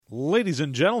Ladies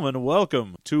and gentlemen,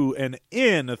 welcome to an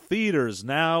In Theaters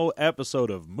Now episode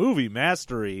of Movie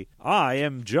Mastery. I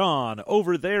am John,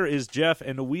 over there is Jeff,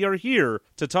 and we are here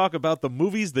to talk about the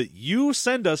movies that you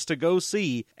send us to go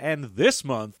see, and this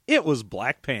month, it was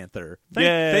Black Panther.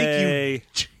 Thank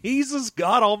you, Jesus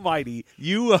God Almighty.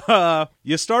 You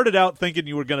started out thinking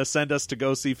you were going to send us to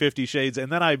go see 50 Shades, and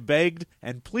then I begged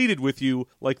and pleaded with you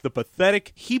like the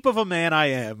pathetic heap of a man I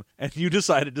am, and you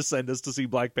decided to send us to see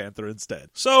Black Panther instead.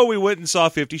 So we went and saw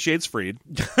 50 Shades Freed,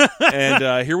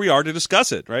 and here we are to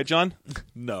discuss it, right, John?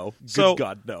 No. Good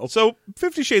God, no. So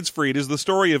 50 Shades Freed is the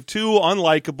story of two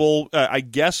unlikable, I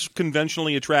guess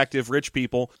conventionally attractive rich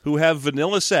people who have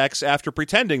vanilla sex after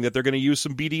pretending that they're going to use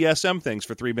some BDSM things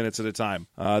for 3 minutes at a time.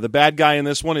 The bad guy in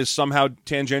this one is somehow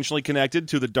tangentially connected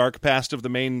to the dark past of the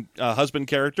main husband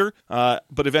character,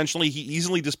 but eventually he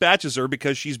easily dispatches her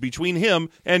because she's between him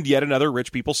and yet another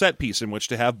rich people set piece in which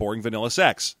to have boring vanilla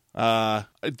sex.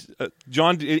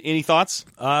 John, any thoughts?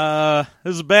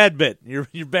 This is a bad bit.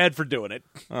 You're bad for doing it.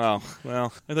 Oh,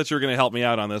 well, I thought you were going to help me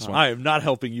out on this one. I am not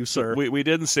helping you, sir. We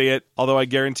didn't see it, although I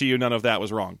guarantee you none of that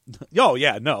was wrong. Oh,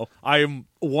 yeah, no. I am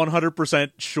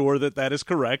 100% sure that is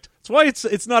correct. That's why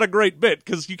it's not a great bit,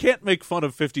 because you can't make fun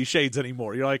of 50 Shades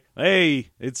anymore. You're like,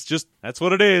 hey, it's just, that's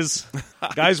what it is.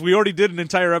 Guys, we already did an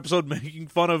entire episode making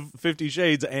fun of 50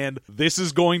 Shades, and this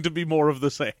is going to be more of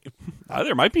the same.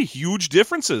 There might be huge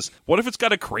differences. What if it's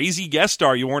got a crazy guest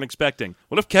star you weren't expecting?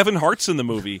 What if Kevin Hart's in the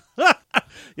movie?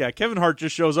 Yeah, Kevin Hart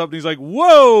just shows up and he's like,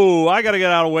 whoa, I gotta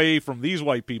get out away from these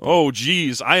white people. Oh,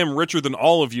 geez, I am richer than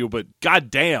all of you, but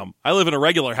goddamn, I live in a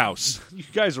regular house. You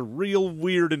guys are real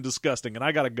weird and disgusting, and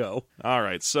I gotta go. All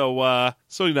right, so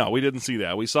no, we didn't see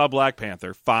that. We saw Black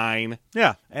Panther. Fine.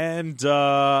 Yeah, and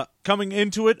coming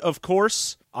into it, of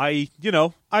course, I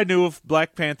knew of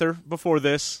Black Panther before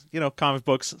this, comic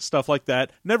books, stuff like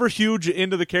that. Never huge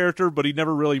into the character, but he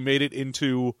never really made it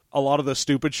into a lot of the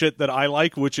stupid shit that I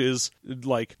like, which is,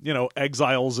 like,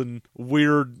 exiles and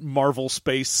weird Marvel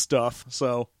space stuff.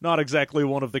 So, not exactly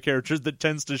one of the characters that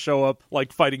tends to show up,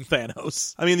 like, fighting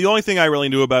Thanos. I mean, the only thing I really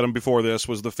knew about him before this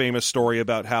was the famous story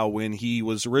about how when he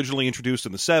was originally introduced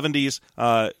in the 70s,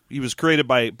 he was created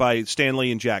by Stan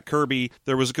Lee and Jack Kirby.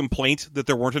 There was a complaint that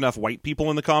there weren't enough white people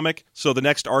in the comic, so the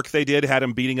next arc they did had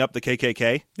him beating up the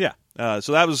KKK. Yeah.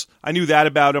 So I knew that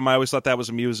about him. I always thought that was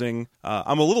amusing.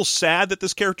 I'm a little sad that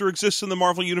this character exists in the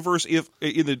Marvel universe, in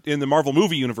the Marvel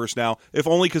movie universe now, if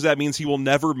only because that means he will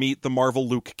never meet the Marvel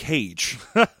Luke Cage.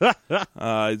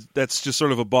 That's just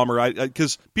sort of a bummer.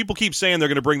 Because people keep saying they're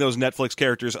going to bring those Netflix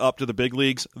characters up to the big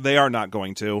leagues. They are not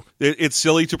going to. It's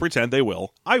silly to pretend they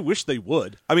will. I wish they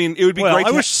would. I mean, it would be great.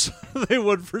 I wish they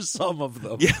would for some of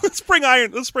them. Yeah, let's bring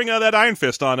that Iron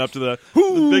Fist on up to the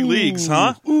big leagues,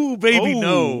 huh? Ooh, baby,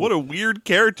 no. What a weird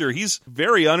character. He's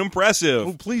very unimpressive.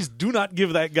 Oh, please do not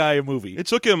give that guy a movie. It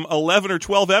took him 11 or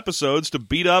 12 episodes to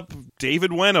beat up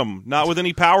David Wenham. Not with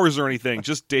any powers or anything,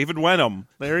 just David Wenham.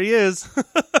 There he is.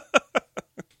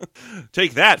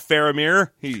 Take that, Faramir,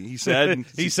 he said.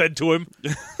 He said to him.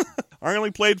 I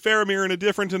only played Faramir in a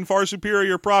different and far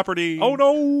superior property. Oh,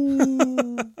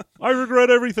 no. I regret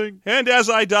everything. And as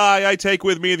I die, I take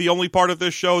with me the only part of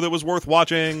this show that was worth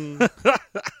watching.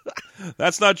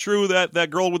 That's not true. That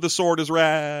girl with the sword is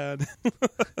rad.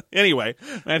 Anyway.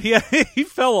 And he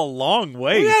fell a long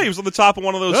way. Oh, yeah, he was on the top of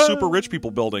one of those super rich people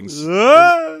buildings.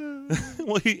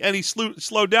 Well, he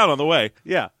slowed down on the way.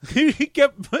 Yeah. He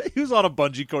was on a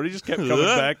bungee cord. He just kept coming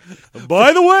back.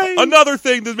 By the way, another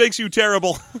thing that makes you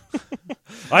terrible.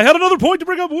 I had another point to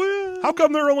bring up. How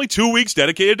come there are only 2 weeks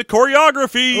dedicated to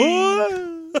choreography?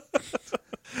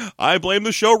 I blame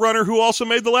the showrunner who also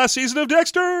made the last season of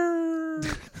Dexter.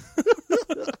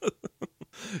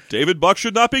 David Buck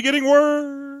should not be getting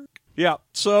work. Yeah,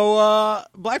 so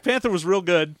Black Panther was real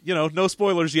good. No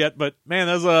spoilers yet, but man,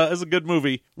 that's a good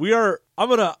movie. I'm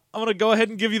gonna go ahead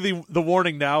and give you the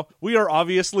warning now. We are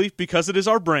obviously, because it is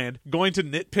our brand, going to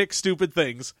nitpick stupid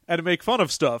things and make fun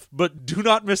of stuff, but do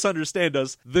not misunderstand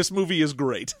us. This movie is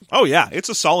great. Oh yeah, it's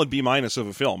a solid B- of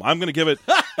a film. I'm gonna give it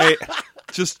a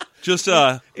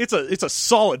it's a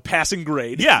solid passing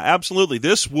grade. Yeah, absolutely.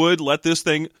 This would let this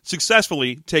thing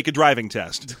successfully take a driving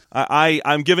test.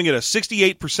 I'm giving it a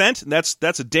 68%, and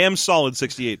that's a damn solid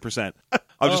 68%.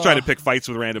 I'm just trying to pick fights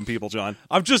with random people, John.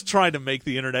 I'm just trying to make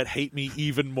the internet hate me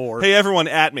even more. Hey, everyone,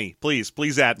 at me. Please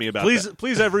at me about that.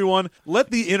 Please, everyone,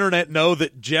 let the internet know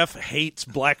that Jeff hates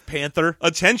Black Panther.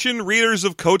 Attention, readers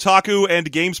of Kotaku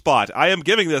and GameSpot. I am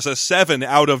giving this a 7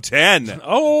 out of 10.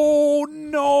 Oh, no.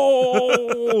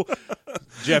 No!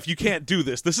 Jeff, you can't do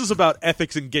this. This is about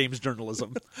ethics in games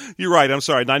journalism. You're right. I'm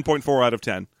sorry. 9.4 out of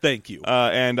 10. Thank you.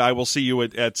 And I will see you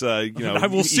at I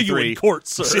will see E3. you in court,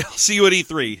 sir. See you at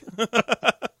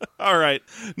E3. All right.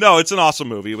 No, it's an awesome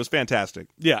movie. It was fantastic.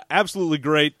 Yeah, absolutely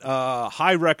great.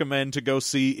 High recommend to go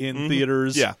see in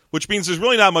theaters. Yeah, which means there's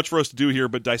really not much for us to do here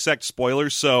but dissect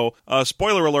spoilers. So,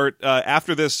 spoiler alert,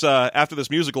 after this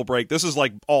musical break, this is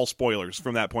like all spoilers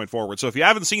from that point forward. So if you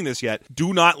haven't seen this yet,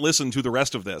 do not listen to the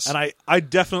rest of this. And I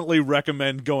definitely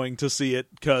recommend going to see it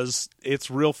because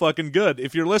it's real fucking good.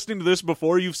 If you're listening to this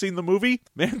before you've seen the movie,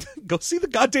 man, go see the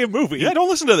goddamn movie. Yeah, don't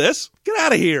listen to this. Get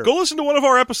out of here. Go listen to one of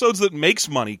our episodes that makes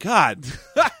money. God.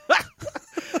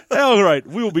 All right,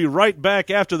 we will be right back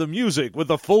after the music with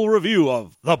a full review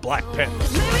of The Black Panther.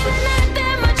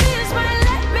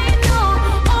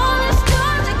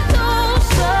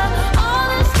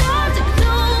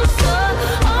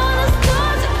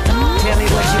 Tell me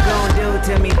what you gonna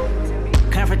do to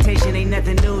me. Confrontation ain't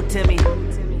nothing new to me.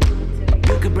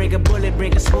 You could bring a bullet,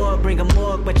 bring a sword, bring a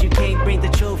morgue, but you can't bring the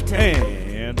truth to me.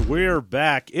 And we're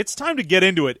back. It's time to get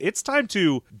into it. It's time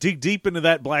to dig deep into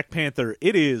that Black Panther.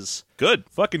 It is Good.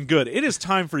 fucking good. It is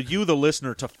time for you, the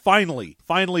listener, to finally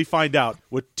find out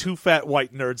what two fat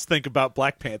white nerds think about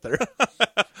Black Panther.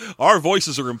 Our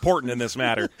voices are important in this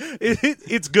matter.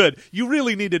 It's good. You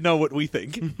really need to know what we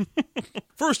think.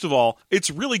 First of all, it's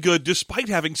really good despite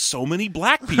having so many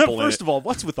black people in it. First of all,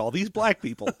 what's with all these black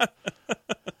people?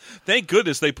 Thank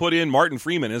goodness they put in Martin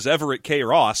Freeman as Everett K.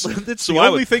 Ross. That's So the I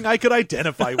only would- thing I could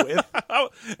identify with.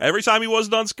 Every time he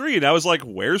wasn't on screen, I was like,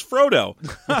 where's Frodo?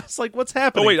 It's like, what's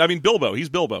happening? Oh, wait, I mean Bilbo. He's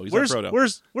Bilbo. He's not Frodo.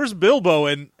 Where's Bilbo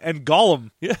and Gollum?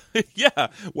 Yeah, yeah.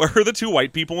 Where are the two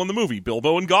white people in the movie?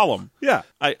 Bilbo and Gollum. Yeah.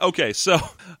 Okay, so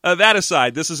that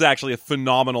aside, this is actually a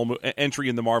phenomenal entry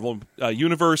in the Marvel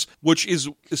universe, which is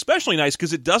especially nice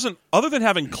because it doesn't, other than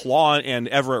having Claw and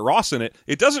Everett Ross in it,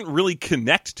 it doesn't really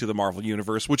connect to the Marvel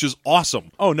universe, which is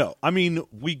awesome. Oh, no. I mean,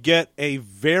 we get a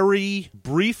very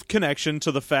brief connection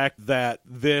to the fact that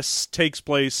this takes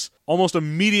place almost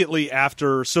immediately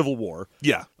after Civil War.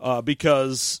 Yeah.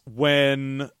 Because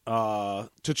when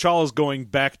T'Challa's going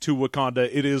back to Wakanda,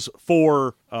 it is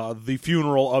for the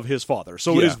funeral of his father.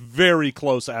 So it Yeah. is very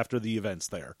close after the events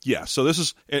there. Yeah, so this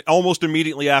is almost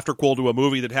immediately after Quill to a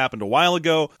movie that happened a while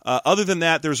ago. Other than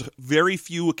that, there's very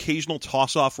few occasional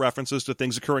toss-off references to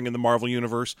things occurring in the Marvel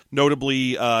Universe.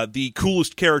 Notably, the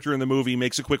coolest character in the movie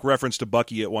makes a quick reference to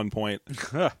Bucky at one point,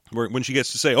 when she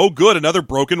gets to say, "Oh, good, another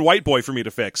broken white boy for me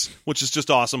to fix," which is just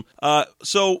awesome.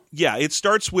 So, yeah, it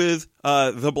starts with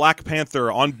the Black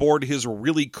Panther on board his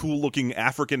really cool-looking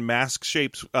African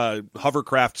mask-shaped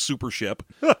hovercraft super ship.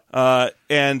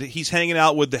 And he's hanging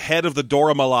out with the head of the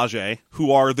Dora Milaje,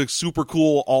 who are the super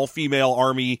cool all-female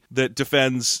army that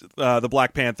defends the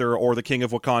Black Panther or the King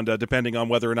of Wakanda, depending on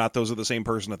whether or not those are the same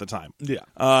person at the time.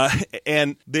 Yeah.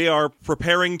 And they are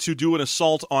preparing to do an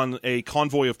assault on a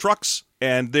convoy of trucks.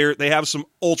 And they have some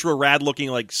ultra rad looking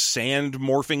like sand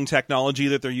morphing technology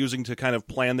that they're using to kind of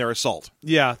plan their assault.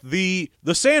 Yeah, the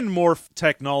sand morph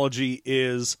technology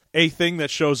is a thing that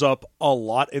shows up a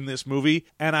lot in this movie,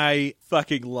 and I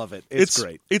fucking love it. It's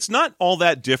great. It's not all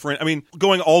that different. I mean,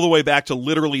 going all the way back to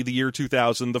literally the year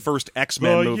 2000, the first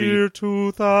X-Men movie. year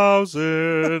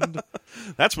 2000.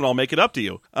 That's when I'll make it up to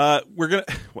you. We're gonna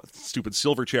what stupid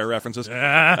Silverchair references.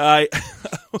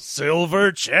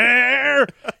 Silver chair.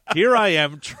 Here I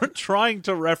am trying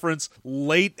to reference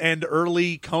late and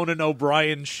early Conan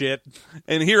O'Brien shit.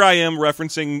 And here I am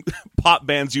referencing pop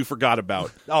bands you forgot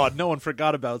about. Oh, no one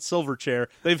forgot about Silverchair.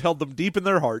 They've held them deep in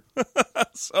their heart.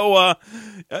 So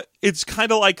it's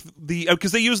kind of like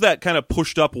because they use that kind of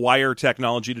pushed up wire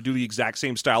technology to do the exact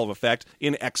same style of effect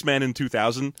in X-Men in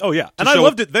 2000. Oh, yeah. And show- I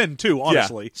loved it then, too,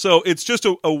 honestly. Yeah. So it's just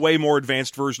a way more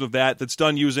advanced version of that's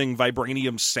done using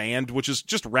vibranium sand, which is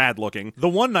just rad looking. The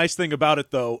one nice thing about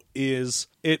it, though, is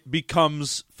it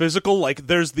becomes physical. Like,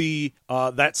 there's the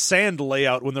that sand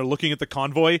layout when they're looking at the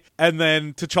convoy, and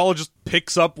then T'Challa just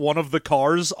picks up one of the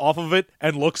cars off of it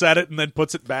and looks at it and then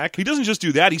puts it back. He doesn't just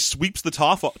do that, he sweeps the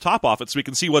top off it so we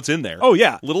can see what's in there. Oh,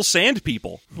 yeah. Little sand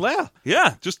people. Yeah.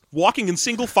 Yeah, just walking in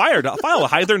single file to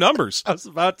hide their numbers. I was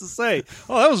about to say,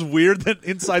 oh, that was weird that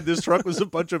inside this truck was a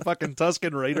bunch of fucking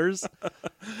Tusken Raiders.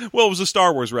 Well, it was a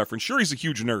Star Wars reference. Sure, he's a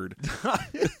huge nerd.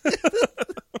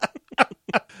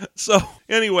 So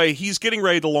anyway, he's getting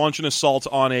ready to launch an assault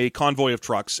on a convoy of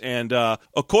trucks, and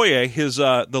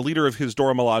Okoye, the leader of his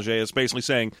Dora Milaje, is basically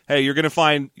saying, "Hey, you're going to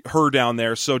find her down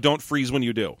there, so don't freeze when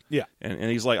you do." Yeah.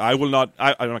 And he's like, "I will not.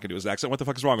 I'm not going to do his accent. What the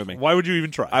fuck is wrong with me? Why would you even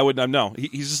try? I would not. No."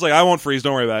 He's just like, "I won't freeze.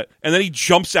 Don't worry about it." And then he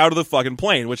jumps out of the fucking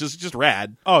plane, which is just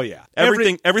rad. Oh yeah,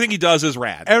 Everything he does is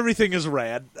rad. Everything is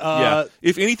rad. Yeah.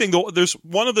 If anything, though, there's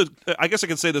one of the. I guess I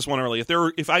could say this one early.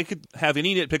 If I could have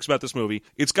any nitpicks about this movie,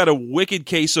 it's got a wicked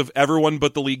case of everyone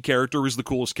but the lead character is the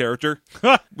coolest character.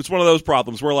 It's one of those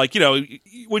problems where, like,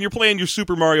 when you're playing your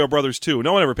Super Mario Brothers 2,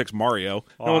 no one ever picks Mario.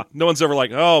 No one's ever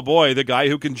like, oh boy, the guy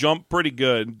who can jump pretty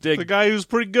good. Dig. The guy who's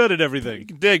pretty good at everything.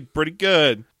 Dig pretty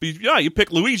good. But yeah, you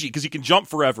pick Luigi because he can jump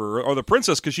forever, or the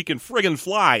princess because she can friggin'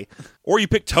 fly, or you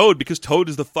pick Toad because Toad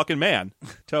is the fucking man.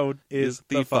 Toad is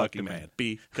the fucking man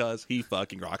because he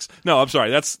fucking rocks. No, I'm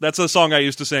sorry. That's a song I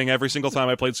used to sing every single time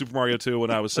I played Super Mario 2 when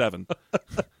I was 7.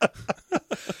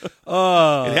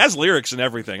 It has lyrics and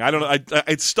everything. I don't know.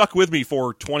 It's stuck with me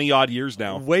for 20 odd years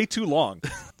now. Way too long.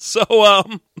 So,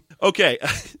 okay,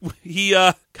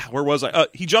 where was I?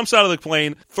 He jumps out of the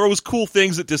plane, throws cool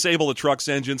things that disable the truck's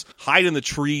engines, hide in the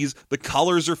trees. The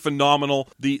colors are phenomenal.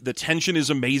 The tension is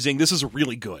amazing. This is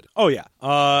really good. Oh yeah.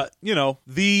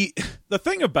 The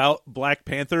thing about Black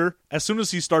Panther, as soon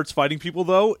as he starts fighting people,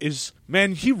 though, is,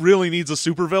 man, he really needs a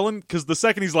supervillain, because the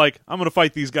second he's like, I'm going to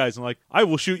fight these guys, and like, I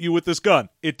will shoot you with this gun.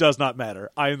 It does not matter.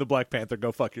 I am the Black Panther.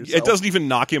 Go fuck yourself. It doesn't even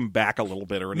knock him back a little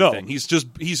bit or anything. No.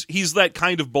 He's that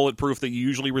kind of bulletproof that you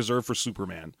usually reserve for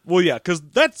Superman. Well, yeah, because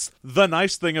that's the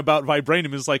nice thing about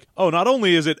vibranium is like, oh, not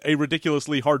only is it a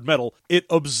ridiculously hard metal, it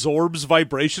absorbs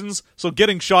vibrations, so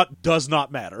getting shot does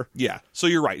not matter. Yeah, so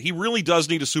you're right. He really does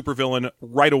need a supervillain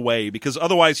right away, because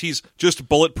otherwise he's just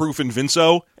bulletproof and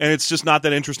Vinso, and it's just not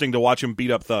that interesting to watch him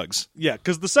beat up thugs. Yeah,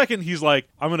 because the second he's like,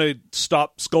 I'm going to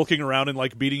stop skulking around and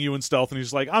like beating you in stealth, and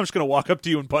he's like, I'm just going to walk up to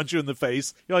you and punch you in the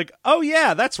face, you're like, oh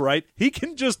yeah, that's right. He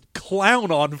can just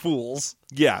clown on fools.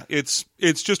 Yeah, it's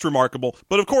just remarkable.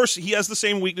 But of course, he has the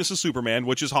same weakness as Superman,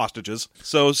 which is hostages.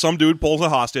 So some dude pulls a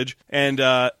hostage, and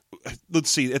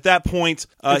let's see. At that point,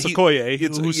 it's Okoye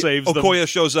who saves them. Okoye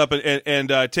shows up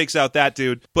and takes out that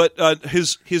dude. But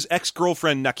his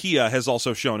ex-girlfriend Nakia has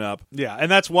also shown up. Yeah, and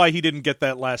that's why he didn't get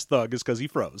that last thug, is because he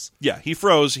froze. Yeah, he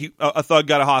froze. A thug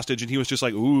got a hostage, and he was just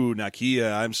like, "Ooh,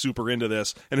 Nakia, I'm super into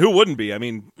this." And who wouldn't be? I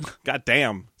mean,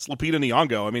 goddamn, it's Lupita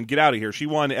Nyong'o. I mean, get out of here. She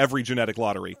won every genetic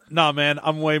lottery. Nah, man,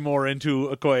 I'm way more into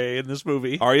Okoye in this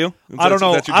movie. Are you? I don't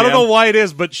know. I don't know why it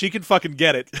is, but she can fucking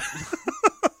get it.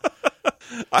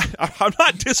 I'm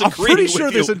not disagreeing. I'm pretty with sure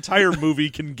you. this entire movie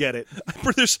can get it.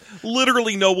 There's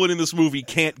literally no one in this movie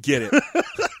can't get it.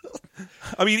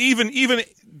 I mean, even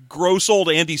gross old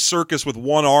Andy Serkis with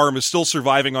one arm is still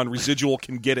surviving on residual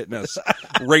can get itness,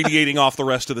 radiating off the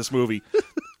rest of this movie.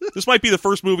 This might be the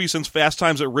first movie since Fast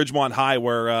Times at Ridgemont High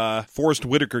where Forrest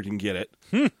Whitaker can get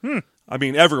it. I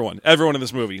mean, everyone in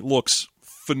this movie looks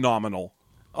phenomenal.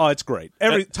 Oh, it's great.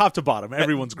 Top to bottom,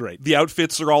 everyone's great. The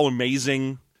outfits are all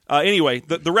amazing. Anyway,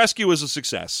 the rescue is a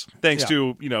success, thanks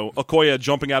to, Okoye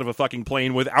jumping out of a fucking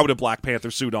plane without a Black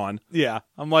Panther suit on. Yeah.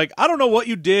 I'm like, I don't know what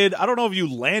you did. I don't know if you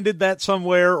landed that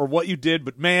somewhere or what you did,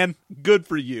 but man, good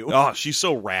for you. Oh, she's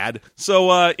so rad.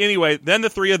 So, anyway, then the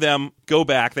three of them go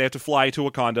back. They have to fly to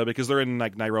Wakanda because they're in,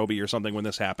 like, Nairobi or something when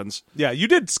this happens. Yeah, you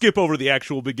did skip over the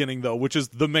actual beginning, though, which is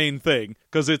the main thing,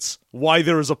 because it's why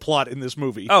there is a plot in this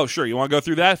movie. Oh, sure. You want to go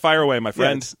through that? Fire away, my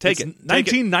friend. Yeah, Take it.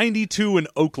 1992 in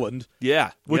Oakland.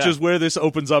 Yeah. Which is where this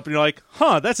opens up, and you're like,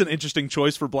 huh, that's an interesting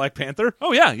choice for Black Panther.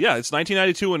 Oh, yeah. It's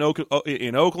 1992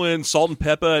 in Oakland. Salt and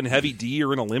Peppa and Heavy D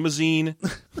are in a limousine.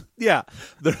 Yeah.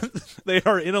 They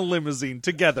are in a limousine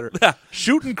together,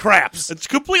 shooting craps. It's a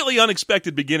completely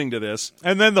unexpected beginning to this.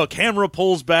 And then the camera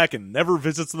pulls back and never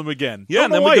visits them again. Yeah,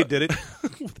 and then why he did it.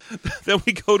 Then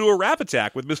we go to a rap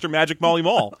attack with Mr. Magic Molly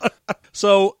Mall.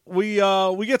 So we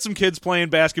get some kids playing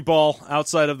basketball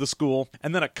outside of the school,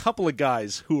 and then a couple of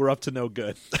guys who are up to no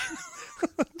good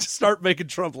start making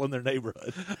trouble in their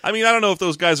neighborhood. I mean, I don't know if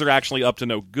those guys are actually up to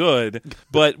no good,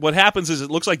 but what happens is it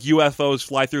looks like UFOs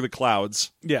fly through the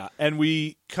clouds. Yeah, and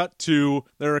we cut to,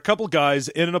 there are a couple guys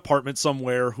in an apartment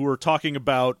somewhere who are talking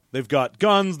about, they've got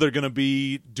guns, they're going to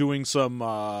be doing some,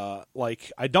 I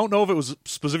don't know if it was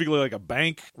specifically like a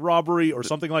bank robbery or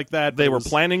something like that. They were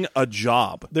planning a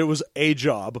job. There was a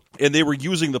job. And they were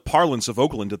using the parlance of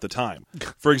Oakland at the time.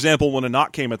 For example, when a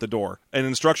knock came at the door, an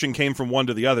instruction came from one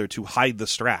to the other to hide the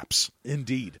straps.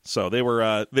 Indeed. So they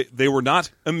were they were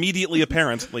not immediately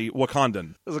apparently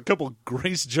Wakandan. There's a couple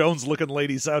Grace Jones looking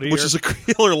ladies out here. Which is a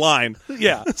killer line.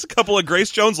 Yeah. Yeah. There's a couple of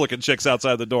Grace Jones-looking chicks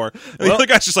outside the door. And the other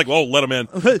guy's just like, whoa, let them in.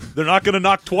 They're not going to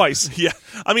knock twice. Yeah.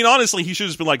 I mean, honestly, he should have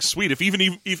just been like, sweet, if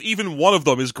even one of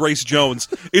them is Grace Jones,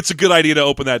 it's a good idea to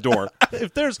open that door.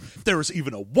 If there's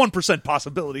even a 1%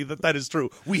 possibility that is true,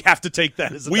 we have to take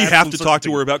that as an We have to talk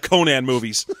to her about Conan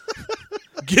movies.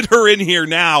 Get her in here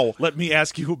now. Let me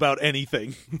ask you about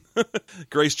anything.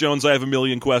 Grace Jones, I have a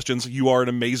million questions. You are an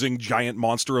amazing giant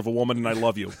monster of a woman, and I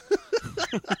love you.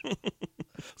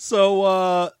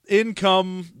 So, in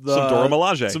come Some Dora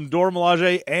Milaje. Some Dora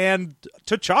Milaje and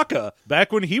T'Chaka,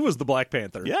 back when he was the Black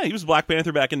Panther. Yeah, he was Black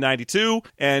Panther back in 92,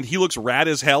 and he looks rad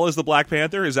as hell as the Black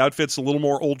Panther. His outfit's a little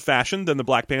more old-fashioned than the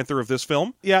Black Panther of this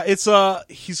film. Yeah, it's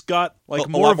he's got like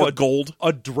more lot of more gold.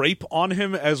 A drape on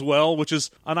him as well, which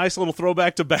is a nice little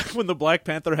throwback to back when the Black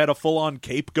Panther had a full-on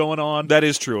cape going on. That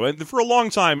is true. And for a long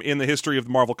time in the history of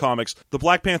Marvel Comics, the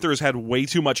Black Panther has had way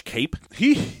too much cape.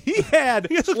 He had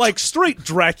like straight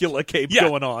Dracula cape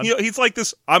going on. You know, he's like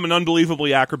this, I'm an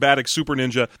unbelievably acrobatic super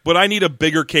ninja, but I need a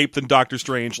bigger cape than Doctor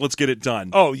Strange. Let's get it done.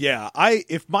 Oh, yeah.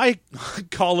 If my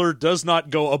collar does not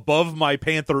go above my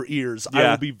panther ears,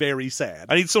 I will be very sad.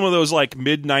 I need some of those like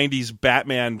mid-90s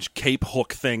Batman cape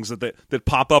hook things that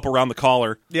pop up around the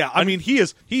collar. Yeah, I mean, he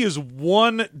is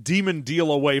one demon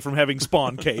deal away from having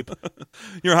Spawn cape.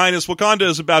 Your Highness, Wakanda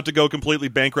is about to go completely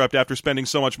bankrupt after spending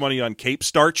so much money on cape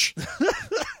starch.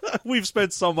 We've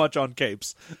spent so much on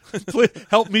capes. Please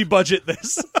help me budget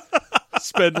this.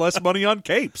 Spend less money on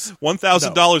capes.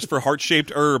 $1,000 for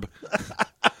heart-shaped herb.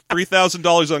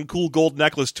 $3,000 on cool gold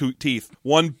necklace teeth.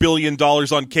 $1 billion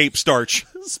on cape starch.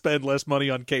 Spend less money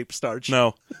on cape starch.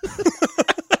 No.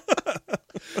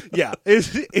 Yeah,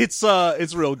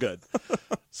 it's real good.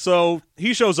 So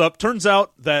he shows up. Turns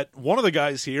out that one of the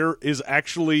guys here is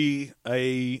actually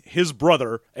his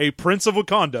brother, a prince of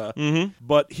Wakanda,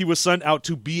 but he was sent out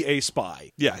to be a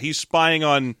spy. Yeah, he's spying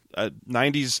on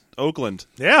 90s Oakland.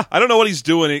 Yeah. I don't know what he's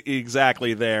doing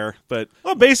exactly there, but...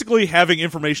 Well, basically having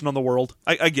information on the world.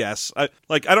 I guess. I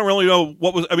don't really know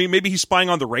what was... I mean, maybe he's spying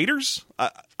on the Raiders?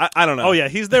 I don't know. Oh, yeah,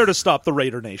 he's there to stop the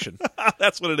Raider Nation.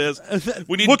 That's what it is.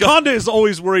 We need Wakanda is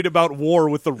always worried about war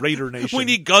with the Raider Nation. We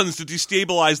need guns to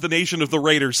destabilize the nation of the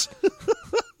Raiders.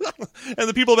 And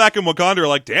the people back in Wakanda are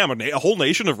like, damn, a whole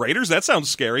nation of Raiders? That sounds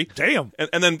scary. Damn.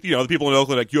 And then, the people in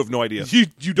Oakland are like, you have no idea.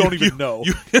 You don't even know.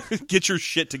 You get your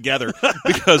shit together,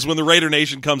 because when the Raider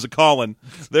Nation comes a-calling,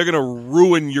 they're going to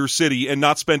ruin your city and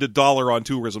not spend $1 on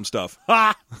tourism stuff.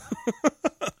 Ha!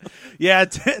 Yeah,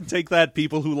 take that,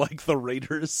 people who like the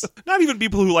Raiders. Not even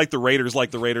people who like the Raiders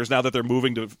now that they're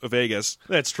moving to Vegas.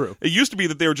 That's true. It used to be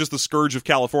that they were just the scourge of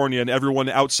California and everyone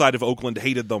outside of Oakland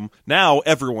hated them. Now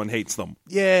everyone hates them.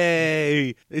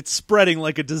 Yay! It's spreading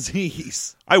like a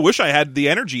disease. I wish I had the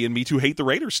energy in me to hate the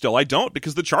Raiders still. I don't,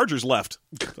 because the Chargers left.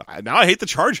 Now I hate the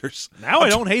Chargers. Now I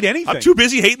don't hate anything. I'm too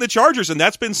busy hating the Chargers, and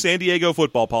that's been San Diego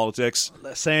football politics.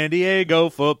 San Diego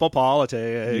football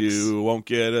politics. You won't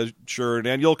get a shirt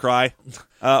and you'll cry.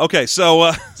 Okay,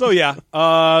 so... So yeah,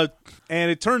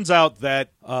 and it turns out that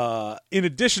in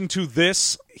addition to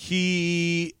this,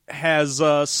 he has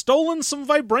stolen some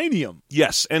vibranium.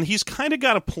 Yes, and he's kind of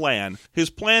got a plan. His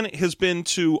plan has been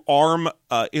to arm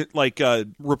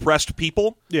repressed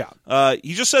people. Yeah.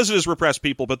 He just says it is repressed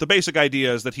people, but the basic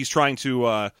idea is that he's trying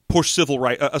to push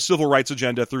a civil rights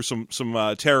agenda through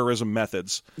some terrorism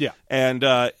methods. Yeah. And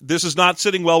this is not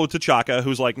sitting well with T'Chaka,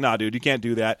 who's like, nah, dude, you can't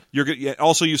do that.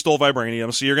 Also, you stole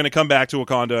vibranium, so you're going to come back to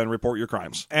Wakanda and report your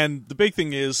crimes. And the big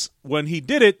thing is, when he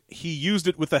did it, he used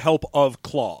it with the help of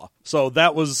Claw. So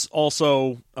that was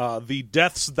also the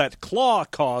deaths that Claw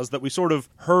caused that we sort of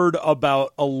heard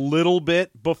about a little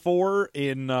bit before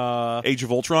in Age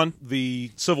of Ultron?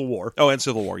 The Civil War. Oh, and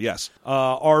Civil War, yes.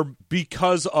 Are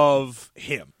because of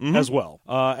him as well.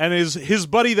 And his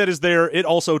buddy that is there, it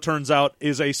also turns out,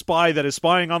 is a spy that is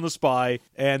spying on the spy,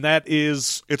 and that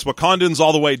is... It's Wakandans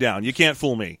all the way down. You can't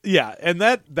fool me. Yeah, and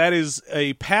that is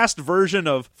a past version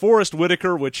of Forrest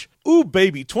Whitaker, which, ooh,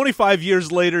 baby, 25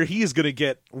 years later, he is going to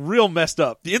get real messed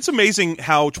up. It's amazing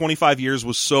how 25 years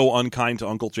was so unkind to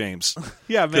Uncle James.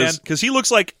 Yeah, man. Because he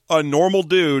looks like a normal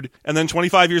dude, and then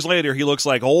 25 years later, he looks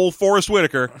like old Forrest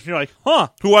Whitaker. You're like, huh?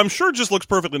 Who I'm sure just looks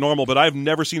perfectly normal, but I've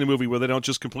never seen a movie where they don't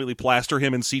just completely plaster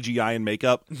him in CGI and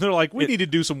makeup. They're like, we need to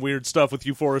do some weird stuff with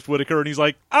you, Forrest Whitaker, and he's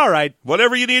like, all right.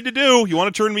 Whatever you need to do. You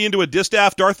want to turn me into a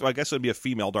distaff Darth... I guess it'd be a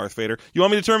female Darth Vader. You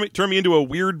want me to turn me into a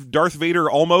weird Darth Vader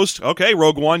almost? Okay,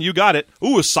 Rogue One, you got it.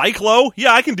 Ooh, a Cyclo?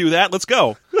 Yeah, I can do that. Let's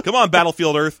go. Come on,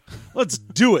 Battlefield Earth. Let's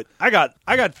do it. I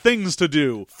got things to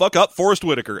do. Fuck up Forrest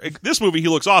Whitaker. This movie, he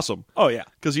looks awesome. Oh, yeah.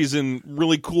 Because he's in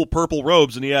really cool purple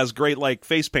robes and he has great like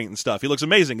face paint and stuff. He looks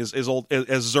amazing as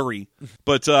Zuri.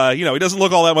 But, he doesn't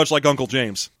look all that much like Uncle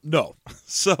James. No.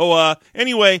 So,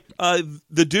 anyway,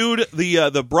 the dude,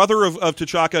 the brother of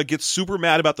T'Chaka gets super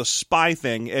mad about the spy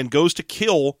thing and goes to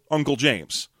kill Uncle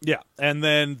James. Yeah, and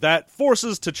then that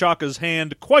forces T'Chaka's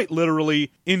hand quite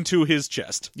literally into his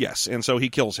chest. Yes, and so he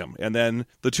kills him. And then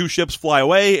the two ships fly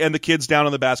away, and the kids down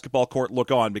on the basketball court look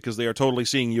on because they are totally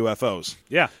seeing UFOs.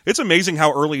 Yeah. It's amazing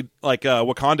how early,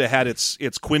 Wakanda had its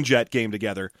Quinjet game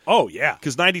together. Oh, yeah.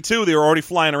 Because 92, they were already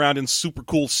flying around in super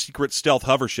cool secret stealth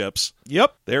hover ships.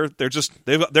 Yep.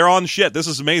 They're on shit. This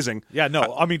is amazing. Yeah,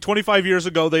 no, 25 years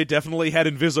ago, they definitely had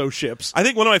Inviso ships. I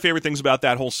think one of my favorite things about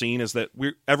that whole scene is that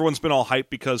everyone's been all hyped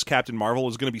because Captain Marvel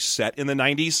is going to be set in the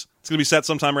 90s. It's going to be set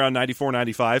sometime around 94,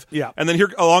 95. Yeah. And then here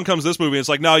along comes this movie. It's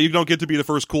like, no, you don't get to be the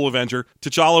first cool Avenger.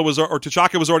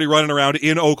 T'Chaka was already running around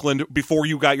in Oakland before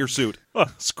you got your suit.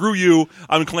 Screw you.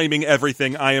 I'm claiming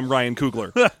everything. I am Ryan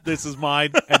Coogler. This is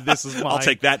mine, and this is mine. I'll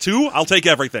take that too. I'll take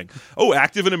everything. Oh,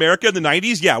 active in America in the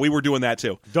 90s? Yeah, we were doing that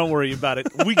too. Don't worry about it.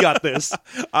 We got this.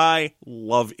 I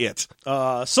love it.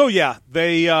 So yeah,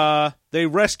 they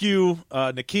rescue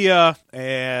Nakia,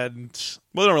 and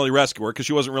Well, they don't really rescue her because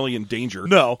she wasn't really in danger.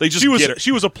 no, they just get get her.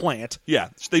 She was a plant. Yeah,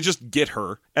 they just get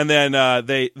her, and then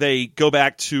they go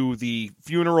back to the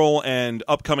funeral and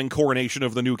upcoming coronation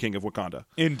of the new king of Wakanda.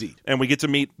 Indeed. And we get to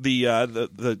meet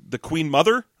the Queen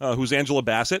Mother, who's Angela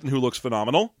Bassett, and who looks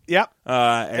phenomenal. Yep.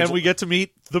 And we get to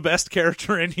meet the best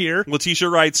character in here. Letitia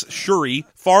writes Shuri,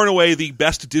 far and away the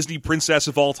best Disney princess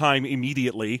of all time.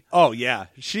 Immediately. Oh yeah,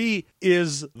 she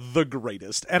is the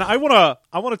greatest. And I wanna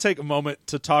take a moment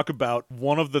to talk about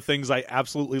one of the things I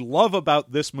absolutely love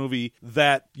about this movie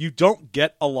that you don't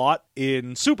get a lot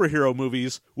in superhero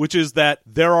movies, which is that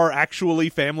there are actually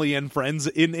family and friends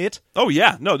in it. Oh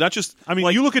yeah, no, not just. I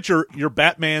mean, you look at your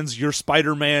Batmans, your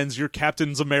Spider-Mans, your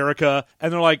Captains America,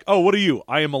 and they're like, oh, what are you?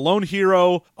 I am a lone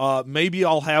hero. Maybe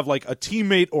I'll have like a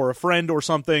teammate or a friend or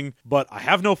something, but I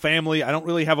have no family. I don't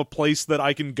really have a place that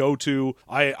I can go to.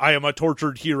 I am a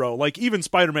tortured hero. Like, even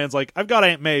Spider-Man's like, I've got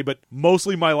Aunt May, but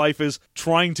mostly my life is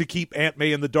trying to keep Aunt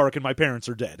May in the dark and my parents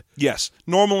are dead. Yes.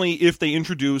 Normally, if they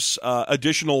introduce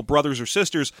additional brothers or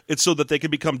sisters, it's so that they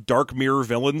can become dark mirror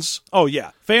villains. Oh,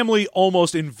 yeah. Family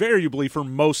almost invariably for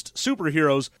most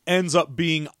superheroes ends up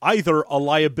being either a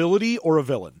liability or a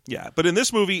villain. Yeah, but in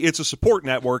this movie, it's a support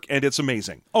network, and it's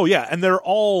amazing. Oh, yeah, and they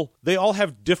all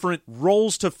have different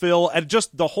roles to fill, and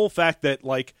just the whole fact that,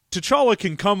 like, T'Challa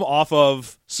can come off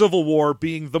of Civil War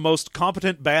being the most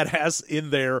competent badass in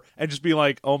there and just be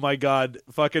like, oh my god,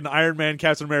 fucking Iron Man,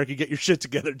 Captain America, get your shit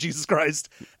together, Jesus Christ.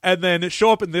 And then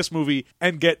show up in this movie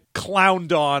and get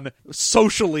clowned on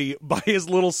socially by his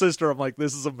little sister. I'm like,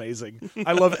 this is amazing.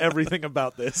 I love everything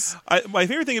about this. My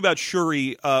favorite thing about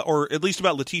Shuri, or at least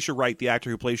about Letitia Wright, the actor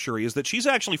who plays Shuri, is that she's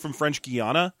actually from French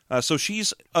Guiana. So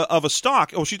she's of a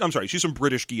stock. Oh, she's from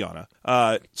British Guiana.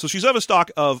 So she's of a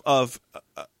stock of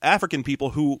African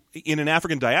people who, in an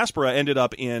African diaspora, ended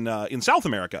up in South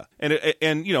America,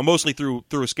 and mostly through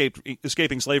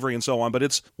escaping slavery and so on. But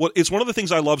it's one of the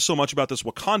things I love so much about this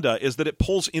Wakanda is that it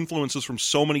pulls influences from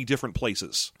so many different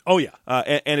places. Oh yeah,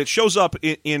 and it shows up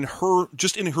in her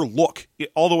look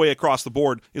all the way across the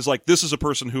board. Is like, this is a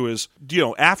person who is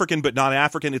African but not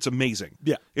African. It's amazing.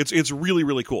 Yeah, it's really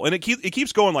really cool, and it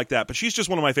keeps going like that. But she's just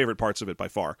one of my favorite parts of it by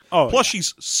far. Oh, plus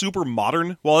she's super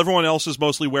modern, while everyone else is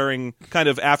mostly wearing kind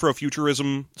of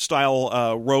Afrofuturism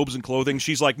style robes and clothing.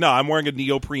 She's like, no, I'm wearing a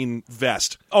neoprene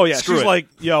vest. Oh yeah, Screw she's it. like,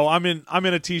 yo, I'm in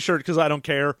a t-shirt because I don't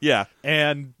care. Yeah,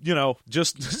 and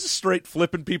just straight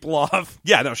flipping people off.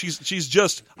 Yeah, no, she's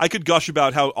just. I could gush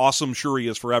about how awesome Shuri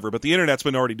is forever, but the internet's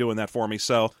been already doing that for me.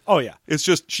 So, oh yeah, it's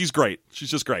just she's great. She's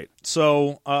just great.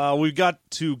 So we've got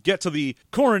to get to the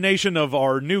coronation of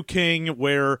our new king,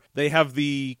 where they have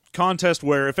the contest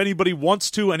where if anybody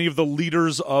wants to, any of the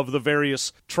leaders of the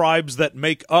various tribes that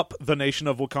make up the nation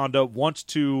of Wakanda want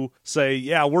to say,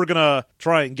 yeah, we're gonna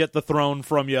try and get the throne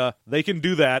from you, they can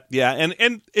do that. Yeah,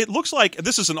 and it looks like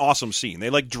this is an awesome scene. They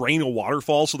like drain a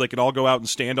waterfall so they can all go out and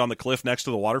stand on the cliff next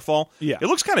to the waterfall. Yeah, it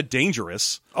looks kind of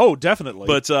dangerous. Oh, definitely.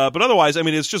 But otherwise, I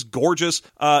mean, it's just gorgeous.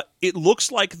 It looks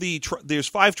like there's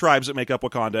 5 tribes that make up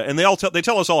Wakanda, and they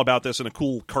tell us all about this in a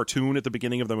cool cartoon at the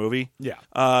beginning of the movie. Yeah.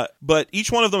 But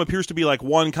each one of them appears to be like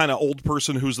one kind of old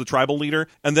person who's the tribal leader,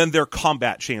 and then their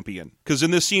combat champion. because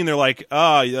in this scene they're like,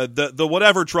 the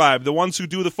whatever tribe, the ones who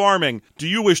do the farming, do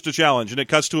you wish to challenge? And it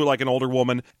cuts to like an older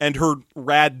woman and her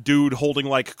rad dude holding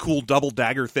like cool double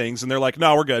dagger things, and they're like,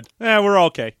 no, we're good. We're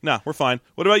okay. No, we're fine.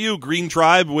 What about you, Green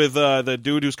Tribe, with the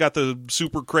dude who's got the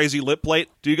super crazy lip plate?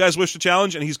 Do you guys wish to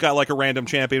challenge? And he's got like a random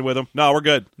champion with him. No, we're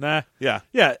good. Nah. Yeah.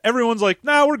 Yeah, everyone's like,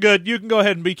 nah, we're good. You can go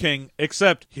ahead and be king.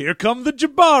 Except, here come the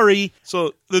Jabari.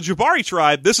 So the Jabari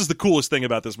tribe, this is the coolest thing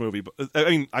about this movie. I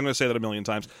mean, I'm going to say that a million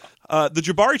times. The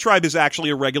Jabari tribe is actually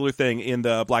a regular thing in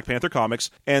the Black Panther comics,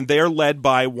 and they are led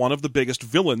by one of the biggest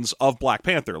villains of Black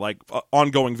Panther, like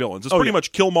ongoing villains. It's pretty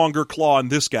much Killmonger, Claw, and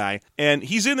this guy. And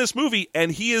he's in this movie,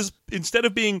 and he is, instead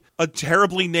of being a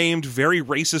terribly named, very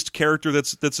racist character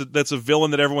that's a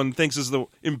villain that everyone thinks is the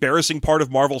embarrassing part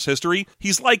of Marvel's history,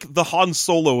 he's like the Han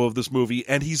Solo of this movie,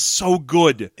 and he's so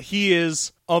good. He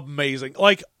is amazing.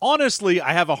 Like, honestly,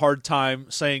 I have a hard time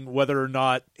saying whether or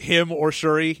not him or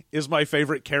Shuri is my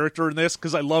favorite character in this,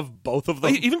 because I love both of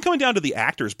them. Even coming down to the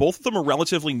actors, both of them are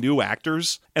relatively new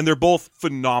actors, and they're both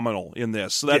phenomenal in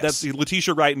this. So that's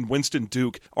Letitia Wright and Winston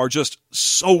Duke are just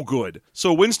so good.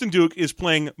 So Winston Duke is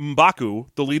playing M'Baku,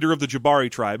 the leader of the Jabari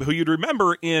tribe, who you'd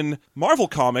remember in Marvel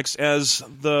Comics as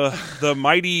the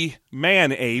mighty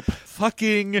man-ape.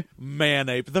 Fucking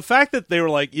man-ape. The fact that they were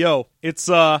like, yo, it's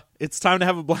time to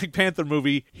have a Black Panther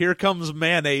movie. Here comes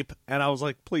Man-Ape. And I was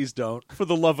like, please don't. For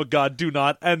the love of God, do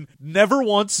not. And never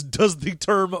once does the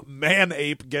term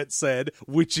Man-Ape get said,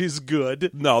 which is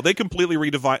good. No, they completely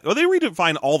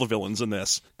redefine all the villains in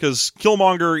this. Because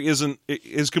Killmonger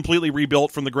is completely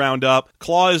rebuilt from the ground up.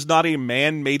 Claw is not a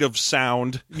man made of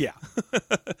sound. Yeah.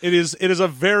 It is a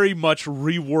very much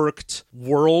reworked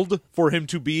world for him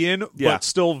to be in, but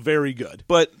still very good.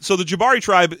 But so the Jabari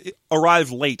tribe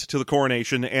arrive late to the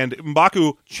coronation, and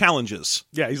M'Baku challenges.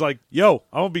 Yeah, he's like, yo,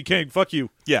 I won't be king, fuck you.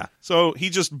 Yeah, so he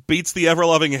just beats the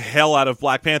ever-loving hell out of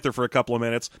Black Panther for a couple of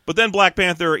minutes, but then Black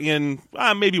Panther, in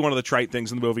maybe one of the trite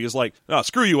things in the movie, is like, oh,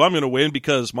 screw you, I'm going to win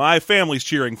because my family's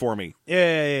cheering for me.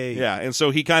 Yay. Yeah, and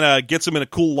so he kind of gets him in a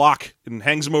cool lock and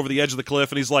hangs him over the edge of the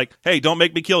cliff, and he's like, hey, don't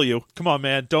make me kill you. Come on,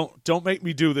 man, don't make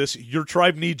me do this. Your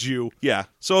tribe needs you. Yeah,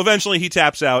 so eventually he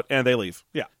taps out, and they leave.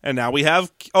 Yeah. And now we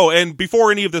have... Oh, and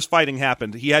before any of this fighting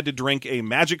happened, he had to drink a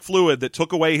magic fluid that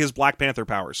took away his Black Panther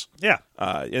powers. Yeah.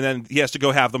 And then he has to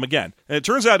go have them again. And it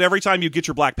turns out every time you get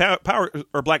your Black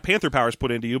Panther powers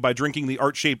put into you by drinking the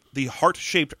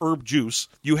heart-shaped herb juice,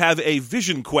 you have a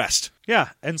vision quest. Yeah,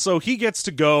 and so he gets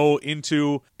to go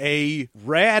into a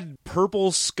rad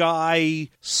purple sky,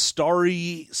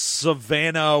 starry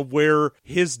savanna where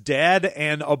his dad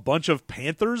and a bunch of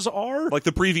panthers are. Like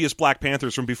the previous Black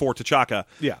Panthers from before T'Chaka.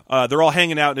 Yeah. They're all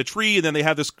hanging out in a tree, and then they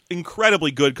have this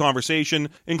incredibly good conversation,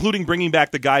 including bringing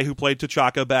back the guy who played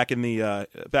T'Chaka back in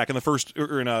the first,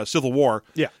 or in Civil War.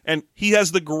 Yeah. And he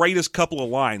has the greatest couple of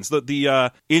lines.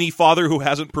 The any father who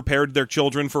hasn't prepared their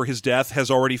children for his death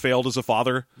has already failed as a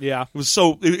father. Yeah.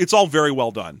 So it's all very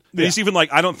well done. Yeah. He's even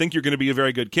like, I don't think you're going to be a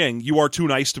very good king. You are too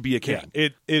nice to be a king. Yeah,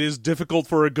 it is difficult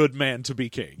for a good man to be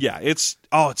king. Yeah, it's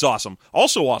awesome.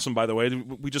 Also awesome, by the way,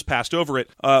 we just passed over it.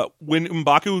 When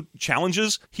M'Baku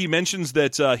challenges, he mentions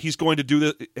that he's going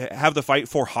to have the fight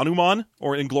for Hanuman,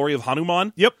 or in glory of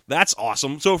Hanuman. Yep. That's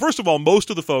awesome. So first of all,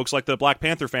 most of the folks, like the Black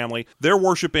Panther family, they're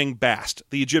worshiping Bast,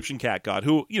 the Egyptian cat god,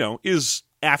 who, is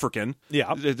African.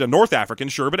 Yeah. North African,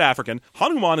 sure, but African.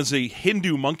 Hanuman is a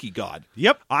Hindu monkey god.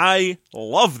 Yep. I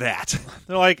love that.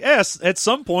 They're like, yes, at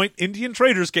some point, Indian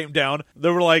traders came down.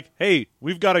 They were like, hey,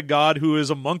 we've got a god who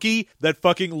is a monkey that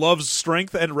fucking loves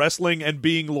strength and wrestling and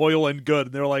being loyal and good.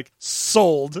 And they're like,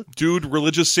 sold. Dude,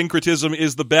 religious syncretism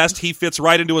is the best. He fits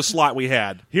right into a slot we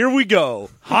had. Here we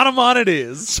go. Hanuman it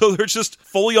is. So they're just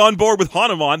fully on board with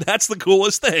Hanuman. That's the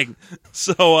coolest thing.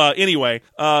 So anyway,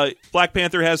 Black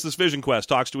Panther has this vision quest.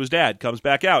 Talks to his dad, comes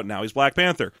back out. Now he's Black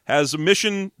Panther. Has a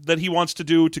mission that he wants to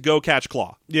do to go catch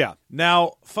Claw. Yeah.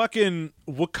 Now, fucking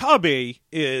W'Kabi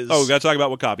is... Oh, we gotta talk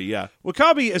about W'Kabi, yeah.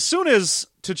 W'Kabi, as soon as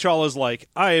T'Challa's like,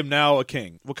 I am now a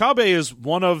king, W'Kabi is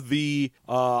one of the,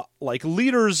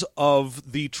 leaders of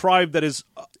the tribe that is...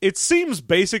 it seems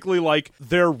basically like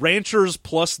they're ranchers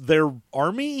plus their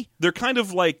army? They're kind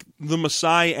of like the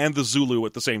Maasai and the Zulu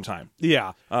at the same time.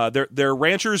 Yeah. They're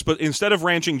ranchers, but instead of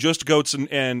ranching just goats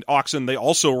and oxen, they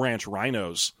also ranch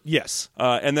rhinos. Yes.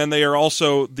 And then they are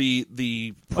also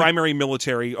the primary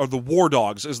military, or the war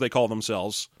dogs, as they call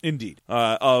themselves. Indeed.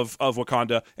 Of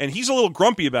Wakanda. And he's a little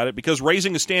grumpy about it, because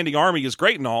raising a standing army is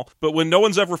great and all, but when no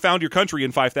one's ever found your country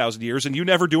in 5,000 years, and you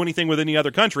never do anything with any other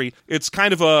country, it's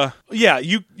kind of a... Yeah,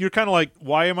 you you're kind of like,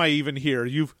 why am I even here?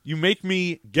 You make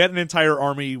me get an entire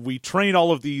army. We train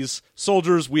all of these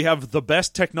soldiers. We have the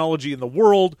best technology in the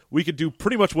world. We could do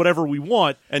pretty much whatever we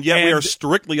want. And yet we are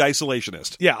strictly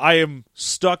isolationist. Yeah, I am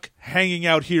stuck hanging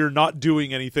out here, not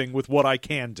doing anything with what I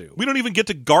can do. We don't even get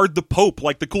to guard the Pope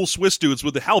like the cool Swiss dudes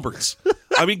with the halberds.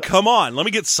 I mean, come on. Let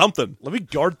me get something. Let me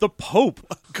guard the Pope.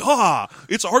 Gah,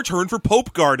 it's our turn for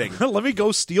Pope guarding. Let me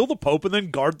go steal the Pope and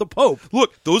then guard the Pope.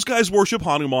 Look, those guys worship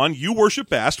Hanuman. You worship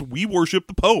Bast. We worship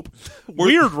the Pope.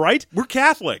 Weird, right? We're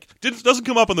Catholic. Doesn't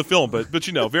come up in the film, but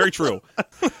you know, very true.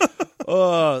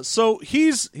 So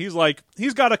he's like,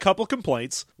 he's got a couple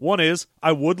complaints. One is,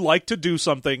 I would like to do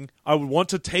something. I would want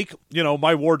to take,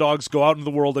 my war dogs, go out in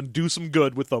the world and do some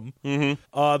good with them.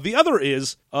 Mm-hmm. The other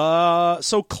is,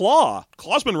 so Claw.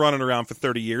 Claw's been running around for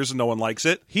 30 years and no one likes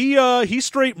it. He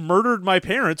straight murdered my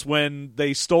parents when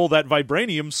they stole that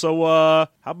vibranium. So, how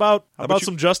about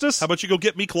some justice? How about you go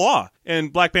get me Claw?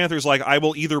 And Black Panther's like, I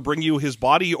will either bring you his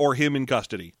body or him in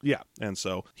custody. Yeah. And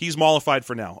so he's mollified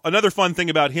for now. Another fun thing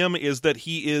about him is that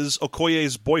he is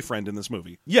Okoye's boyfriend in this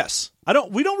movie. Yes.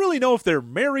 We don't really know if they're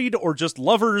married or just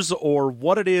lovers or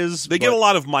what it is. They get a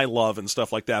lot of my love and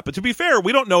stuff like that. But to be fair,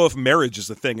 we don't know if marriage is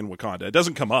a thing in Wakanda. It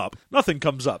doesn't come up. Nothing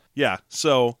comes up. Yeah.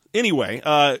 So anyway,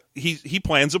 he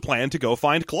plans a plan to go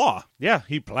find Claw. Yeah,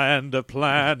 he planned a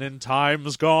plan in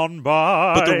times gone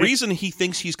by. But the reason he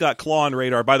thinks he's got Claw on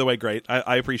radar, by the way, great,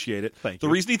 I appreciate it. Thank you.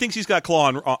 The reason he thinks he's got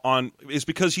Claw on is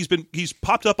because he's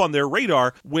popped up on their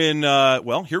radar when,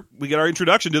 here we get our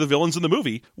introduction to the villains in the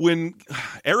movie, when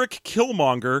Eric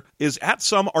Killmonger is at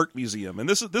some art museum. And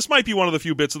this might be one of the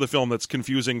few bits of the film that's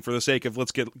confusing for the sake of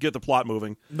let's get the plot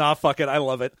moving. Nah, fuck it, I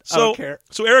love it. I don't care.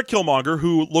 So Eric Killmonger,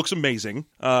 who looks amazing,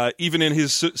 even in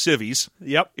his civvies,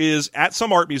 yep, is at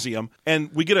some art museum.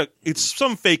 And we get it's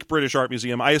some fake British art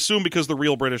museum. I assume because the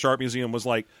real British art museum was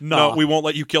like, no, we won't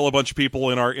let you kill a bunch of people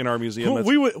in our museum.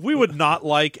 We would not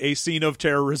like a scene of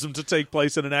terrorism to take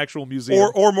place in an actual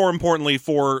museum. Or more importantly,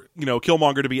 for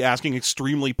Killmonger to be asking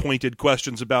extremely pointed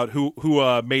questions about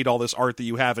who made all this art that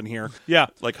you have in here. Yeah.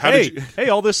 Like, did you... Hey,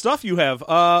 all this stuff you have,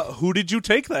 who did you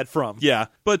take that from? Yeah.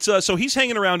 But so he's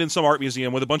hanging around in some art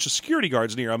museum with a bunch of security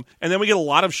guards near him, and then we get a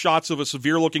lot of shots of a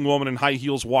severe-looking woman in high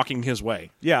heels walking his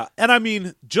way. Yeah. And I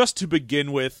mean, just to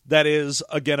begin with, that is,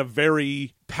 again, a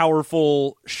very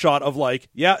powerful shot of like,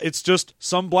 yeah, it's just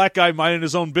some black guy minding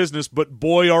his own business, but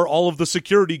boy, are all of the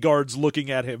security guards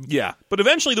looking at him. Yeah. But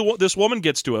eventually this woman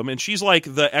gets to him, and she's like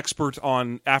the expert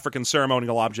on African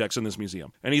ceremonial objects in this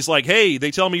museum. And he's like, hey, they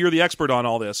tell me you're the expert on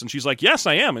all this. And she's like, yes,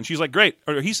 I am. And she's like, great.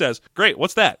 Or he says, great,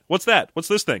 what's that? What's that? What's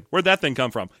this thing? Where'd that thing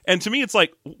come from? And to me, it's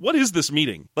like, what is this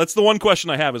meeting? That's the one question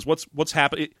I have is what's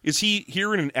happening? Is he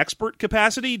here in an expert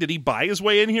capacity? Did he buy his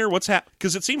way in here? What's happening?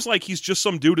 Because it seems like he's just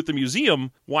some dude at the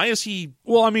museum. Why is he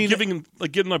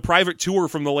getting a private tour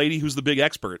from the lady who's the big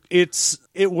expert?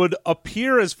 It would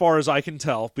appear, as far as I can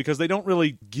tell, because they don't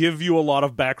really give you a lot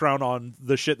of background on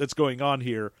the shit that's going on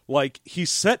here. Like, he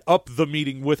set up the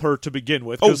meeting with her to begin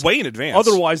with. Oh, way in advance.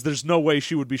 Otherwise, there's no way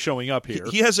she would be showing up here.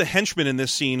 He has a henchman in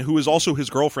this scene who is also his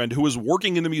girlfriend, who is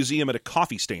working in the museum at a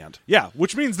coffee stand. Yeah,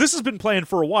 which means this has been planned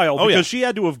for a while, because she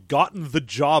had to have gotten the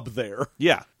job there.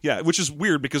 Yeah. Yeah, which is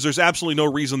weird because there's absolutely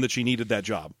no reason that she needed that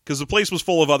job. Because the place was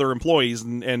full of other employees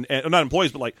and not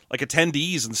employees, but like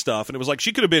attendees and stuff. And it was like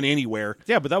she could have been anywhere.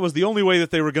 Yeah, but that was the only way that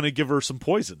they were going to give her some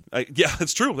poison. Yeah,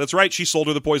 that's true. That's right. She sold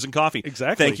her the poison coffee.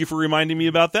 Exactly. Thank you for reminding me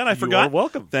about that. I forgot. You're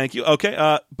welcome. Thank you.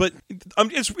 Okay, but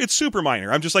it's super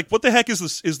minor. I'm just like, what the heck is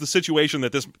the situation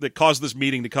that caused this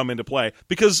meeting to come into play?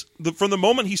 Because from the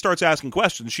moment he starts asking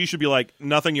questions, she should be like,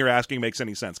 nothing you're asking makes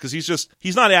any sense. Because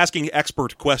he's not asking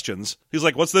expert questions. He's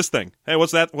like, what's this thing? Hey,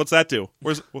 what's that? What's that do?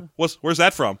 Where's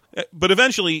that from? But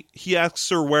eventually, he asks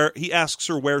her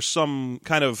where some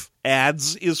kind of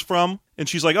ads is from, and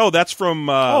she's like, "Oh, that's from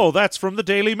that's from the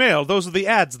Daily Mail. Those are the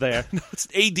ads there." No, it's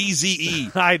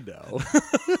ADZE. I know.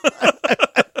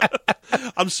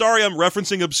 I'm sorry, I'm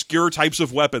referencing obscure types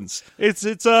of weapons.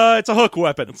 It's a hook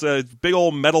weapon. It's a big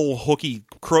old metal hooky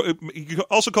crow. You could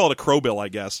also call it a crowbill, I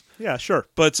guess. Yeah, sure.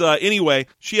 But anyway,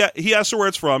 he asks her where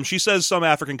it's from. She says some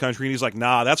African country, and he's like,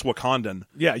 "Nah, that's Wakandan."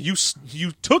 Yeah,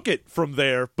 you took it from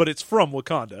there, but it's from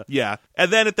Wakanda. Yeah,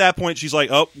 and then at that point, she's like,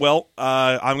 "Oh, well,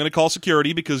 I'm going to call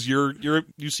security because you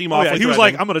seem awfully." Yeah, he was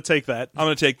like, "I'm going to take that. I'm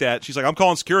going to take that." She's like, "I'm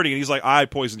calling security," and he's like, "I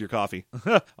poisoned your coffee."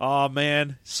 Oh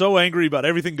man, so angry about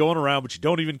everything going around, but you don't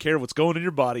don't even care what's going in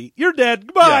your body. You're dead.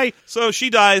 Goodbye. Yeah. So she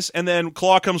dies, and then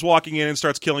Claw comes walking in and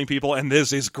starts killing people, and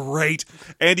this is great.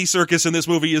 Andy Serkis in this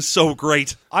movie is so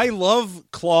great. I love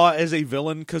Claw as a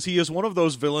villain because he is one of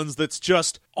those villains that's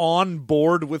just on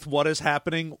board with what is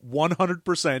happening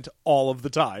 100% all of the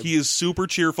time. He is super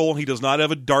cheerful. He does not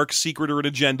have a dark secret or an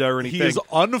agenda or anything. He is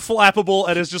unflappable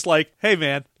and is just like, hey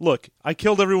man, look, I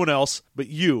killed everyone else, but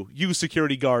you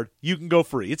security guard, you can go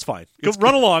free. It's fine.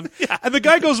 Run along. Yeah. And the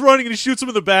guy goes running and he shoots him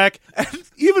in the back. And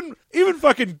even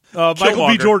fucking Michael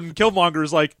B. Jordan, Killmonger,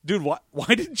 is like, dude,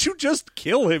 why didn't you just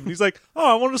kill him? And he's like,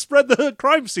 oh, I want to spread the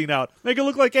crime scene out. Make it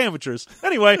look like amateurs.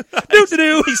 Anyway,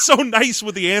 he's so nice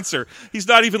with the answer. He's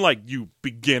not even like, you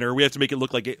beginner, we have to make it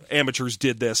look like amateurs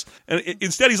did this. And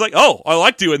instead he's like, oh, I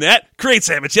like doing that. Great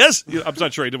amateurs. I'm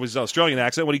not sure he did his Australian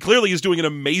accent, when he clearly is doing an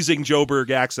amazing Joburg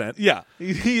accent. Yeah,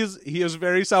 he is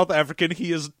very South African.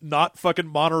 He is not fucking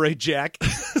Monterey Jack.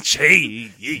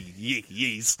 Jeez.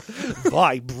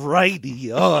 Vibranium.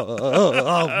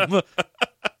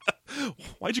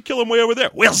 Why'd you kill him way over there?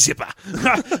 Well, zipper.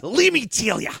 Let me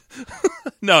tell ya.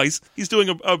 No, he's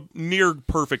doing a near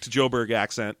perfect Joburg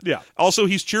accent. Yeah. Also,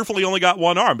 he's cheerfully only got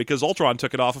one arm because Ultron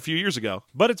took it off a few years ago.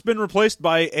 But it's been replaced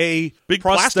by a big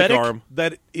plastic arm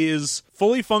that is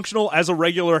fully functional as a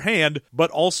regular hand, but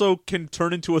also can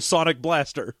turn into a sonic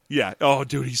blaster. Yeah. Oh,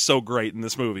 dude, he's so great in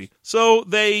this movie. So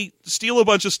they steal a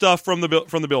bunch of stuff from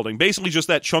the building, basically just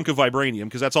that chunk of vibranium,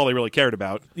 because that's all they really cared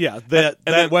about. Yeah,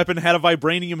 that weapon had a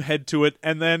vibranium head to it,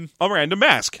 and then a random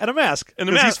mask. And a mask. And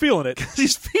he's feeling it.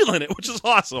 He's feeling it, which is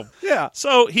awesome. Yeah.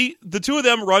 So the two of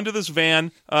them run to this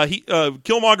van.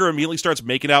 Killmonger immediately starts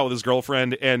making out with his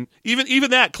girlfriend, and even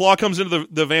that, Claw comes into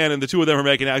the van, and the two of them are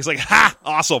making out. He's like, ha,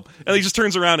 awesome. And he just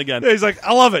turns around again. Yeah, he's like,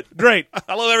 I love it. Great.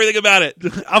 I love everything about it.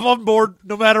 I'm on board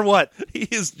no matter what. He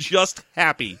is just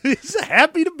happy. He's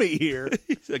happy to be here.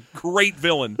 He's a great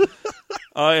villain.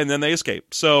 And then they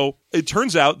escape. So it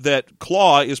turns out that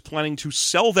Claw is planning to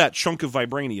sell that chunk of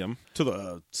vibranium to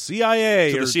the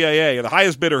CIA. The CIA, or the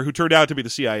highest bidder, who turned out to be the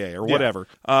CIA, or whatever.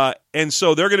 And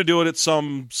so they're going to do it at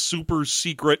some super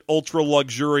secret, ultra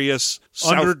luxurious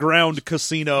underground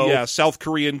casino. Yeah, South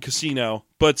Korean casino.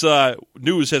 But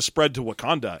news has spread to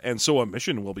Wakanda, and so a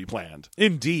mission will be planned.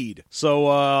 Indeed.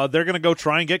 So they're going to go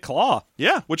try and get Claw.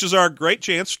 Yeah, which is our great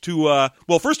chance to...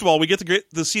 well, first of all, we get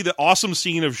to see the awesome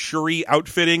scene of Shuri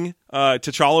outfitting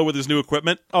T'Challa with his new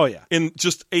equipment. Oh, yeah. In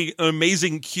just an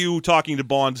amazing Q talking to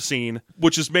Bond scene,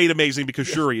 which is made amazing because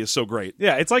Shuri is so great.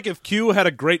 Yeah, it's like if Q had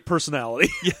a great personality.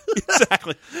 Yeah,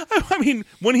 exactly. I mean,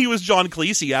 when he was John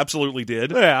Cleese, he absolutely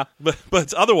did. Yeah.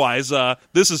 But otherwise,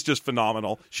 this is just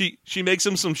phenomenal. She makes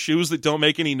him some shoes that don't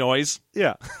make any noise.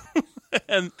 Yeah.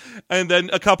 and then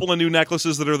a couple of new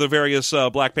necklaces that are the various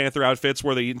Black Panther outfits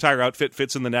where the entire outfit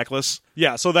fits in the necklace.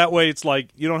 Yeah, so that way it's like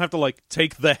you don't have to like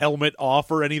take the helmet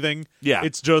off or anything. Yeah.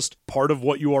 It's just part of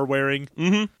what you are wearing.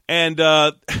 Mm-hmm. And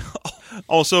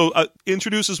also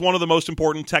introduces one of the most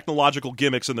important technological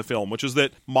gimmicks in the film, which is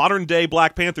that modern-day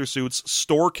Black Panther suits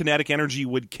store kinetic energy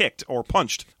when kicked or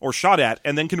punched or shot at,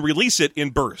 and then can release it in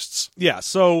bursts. Yeah,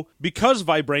 so because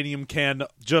vibranium can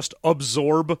just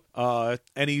absorb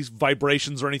any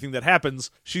vibrations or anything that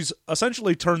happens, she's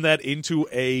essentially turned that into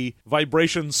a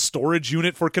vibration storage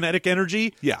unit for kinetic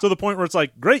energy. Yeah. To the point where it's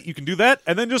like, great, you can do that,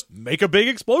 and then just make a big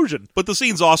explosion. But the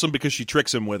scene's awesome because she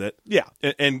tricks him with it. Yeah.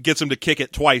 And gets him to kick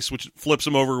it twice, which flips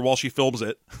him over while she films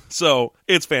it. So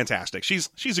it's fantastic.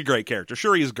 She's a great character.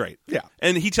 Shuri is great. Yeah.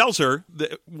 And he tells her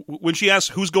that when she asks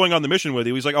who's going on the mission with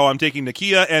you, he's like, oh, I'm taking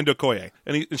Nakia and Okoye.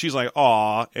 And she's like,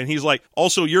 aw. And he's like,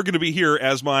 also, you're going to be here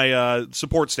as my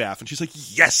support staff. And she's like,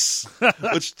 yes.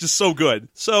 It's just so good.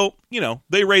 So,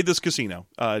 they raid this casino,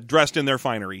 dressed in their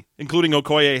finery, including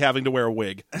Okoye having to wear a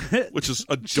wig, which is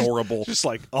adorable. Just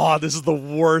like, oh, this is the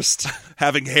worst.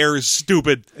 Having hair is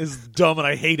stupid. It's dumb and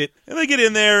I hate it. And they get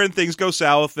in there and things go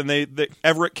south, and they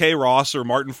Everett K. Ross or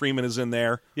Martin Freeman is in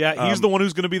there. Yeah, he's the one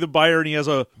who's going to be the buyer, and he has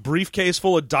a briefcase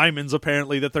full of diamonds,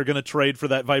 apparently, that they're going to trade for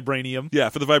that vibranium. Yeah,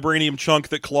 for the vibranium chunk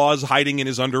that Claw's hiding in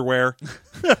his underwear.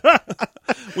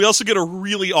 We also get a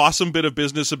really awesome bit of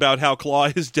business about how Claw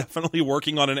is definitely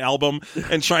working on an album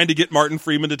and trying to get Martin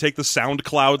Freeman to take the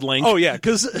SoundCloud link. Oh, yeah,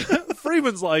 because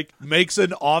Freeman's like, makes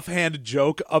an offhand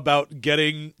joke about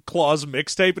getting Claw's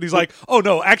mixtape, and he's like, oh,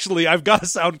 no, actually, I've got a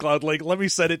SoundCloud link. Let me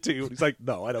send it to you. And he's like,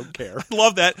 no, I don't care. I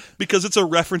love that because it's a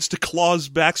reference to Claw's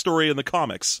backstory in the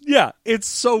comics. Yeah, it's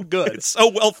so good. It's so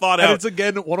well thought out. And it's,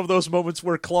 again, one of those moments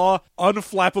where Claw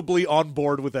unflappably on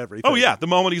board with everything. Oh, yeah. The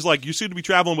moment he's like, you seem to be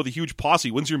traveling with a huge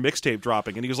posse. When's your mixtape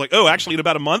dropping? And he was like, oh, actually, in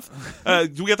about a month.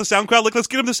 Do we have the SoundCloud link? Let's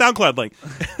get him the SoundCloud link.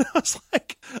 And I was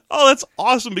like, oh, that's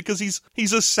awesome because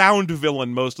he's a sound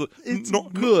villain most of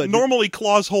good. Normally,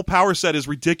 Claw's whole power set is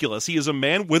ridiculous. He is a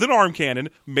man with an arm cannon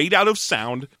made out of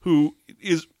sound who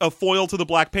is a foil to the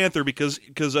Black Panther because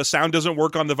sound doesn't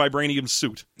work on the vibranium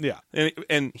suit. Yeah.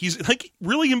 And he's like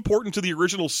really important to the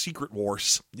original Secret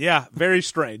Wars. Yeah, very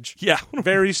strange. Yeah.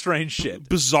 Very strange shit.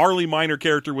 Bizarrely minor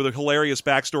character with a hilarious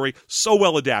backstory, so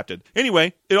well adapted.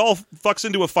 Anyway, it all fucks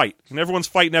into a fight, and everyone's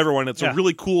fighting everyone. It's a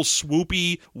really cool,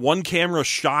 swoopy, one-camera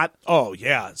shot. Oh,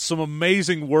 yeah. Some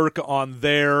amazing work on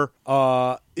there.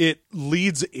 It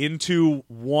leads into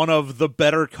one of the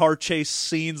better car chase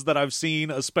scenes that I've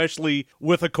seen, especially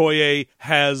with Okoye,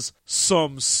 has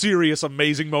some serious,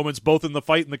 amazing moments, both in the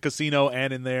fight in the casino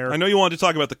and in there. I know you wanted to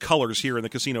talk about the colors here in the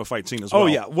casino fight scene as well. Oh,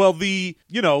 yeah. Well,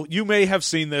 you may have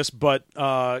seen this, but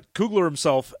Coogler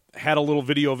himself had a little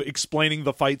video of explaining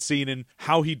the fight scene and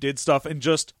how he did stuff, and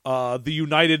just the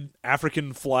United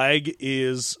African flag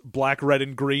is black, red,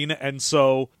 and green, and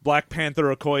so Black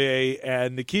Panther, Okoye,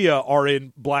 and Nakia are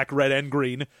in black, red, and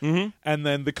green, and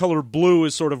then the color blue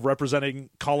is sort of representing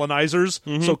colonizers,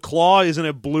 so Claw is in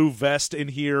a blue vest in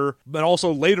here, but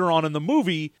also later on in the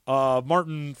movie,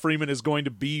 Martin Freeman is going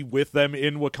to be with them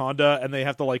in Wakanda, and they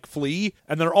have to, like, flee,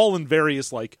 and they're all in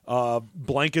various, like,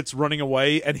 blankets running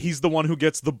away, and he's the one who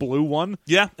gets the blue one.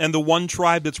 Yeah, and the one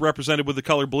tribe that's represented with the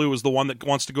color blue is the one that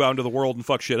wants to go out into the world and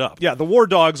fuck shit up. Yeah, the War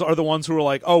Dogs are the ones who are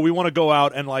like, oh, we want to go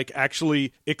out and, like,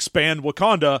 actually expand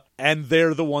Wakanda, and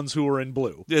they're the ones who are in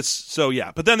blue.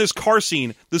 But then this car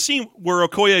scene, the scene where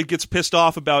Okoye gets pissed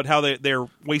off about how they're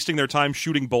wasting their time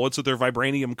shooting bullets at their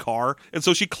vibranium car, and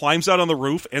so she climbs out on the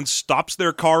roof and stops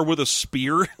their car with a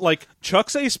spear. Like,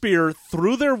 chucks a spear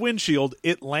through their windshield,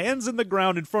 it lands in the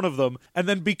ground in front of them, and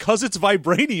then because it's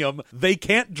vibranium, they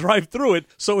can't drive through it,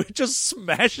 so it just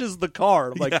smashes the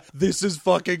car. Like, this is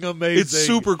fucking amazing. It's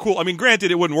super cool. I mean, granted,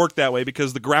 it wouldn't work that way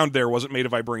because the ground there wasn't made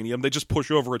of vibranium. They just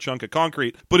push over a chunk of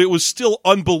concrete, but it was still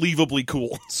unbelievably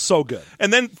cool. So good.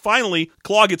 And then finally,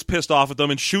 Claw gets pissed off at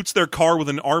them and shoots their car with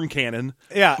an arm cannon.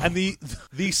 Yeah, and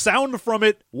the sound from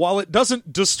it, while it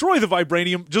doesn't destroy the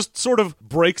vibranium, just sort of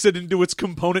breaks it into its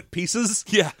component pieces.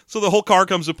 Yeah, so the whole car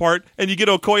comes apart, and you get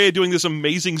Okoye doing this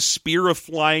amazing spear of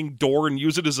flying door and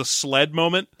use it as a sled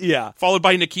moment. Yeah. Followed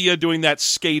by Nakia doing that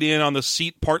skate in on the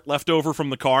seat part left over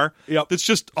from the car. Yep. It's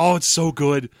just, it's so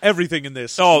good. Everything in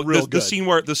this real good.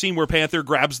 The scene where Panther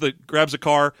grabs a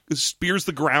car, spears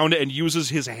the ground, and uses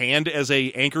his hand as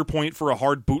a anchor point for a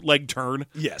hard bootleg turn.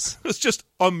 Yes. It's just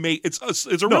amazing. It's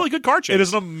a really good car chase. It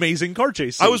is an amazing car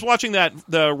chase scene. I was watching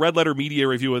the Red Letter Media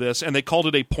review of this, and they called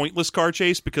it a pointless car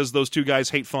chase because those two guys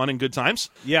hate fun and good times.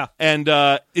 Yeah. And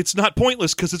it's not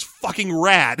pointless because it's fucking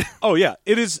rad. Oh, yeah.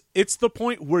 It is. It's the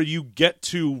point where you get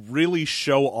to really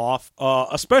show off,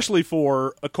 especially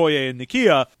for Okoye and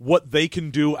Nakia, what they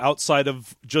can do outside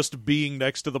of just being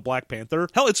next to the Black Panther.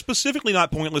 Hell, it's specifically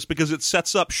not pointless because it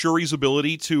sets up Shuri's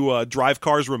ability to drive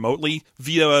cars remotely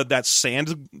via that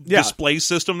sand display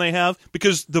system they have.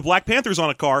 Because the Black Panther's on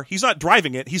a car, he's not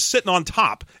driving it, he's sitting on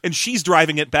top, and she's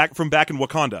driving it back in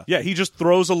Wakanda. Yeah, he just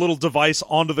throws a little device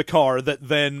onto the car that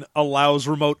then allows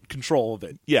remote control of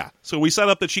it. Yeah, so we set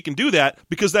up that she can do that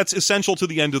because that's essential to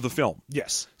the end of the film.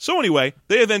 Yes. So anyway,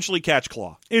 they eventually catch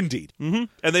Claw. Indeed. Mm-hmm.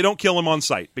 And they don't kill him on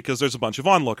sight because there's a bunch of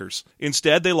onlookers.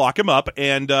 Instead, they lock him up,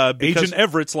 and Agent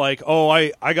Everett's like,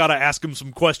 I gotta ask him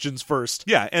some questions first.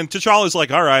 Yeah, and T'Challa's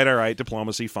like, all right,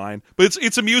 diplomacy, fine. But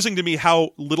it's amusing to me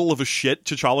how little of a shit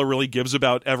T'Challa really gives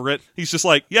about Everett. He's just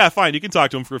like, yeah, fine, you can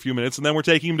talk to him for a few minutes, and then we're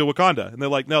taking him to Wakanda. And they're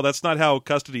like, no, that's not how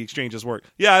custody exchanges work.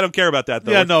 Yeah, I don't care about that,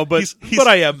 though. Yeah, no, but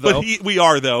I am, though. But we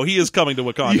are, though. He is coming to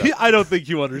Wakanda. I don't think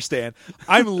you understand.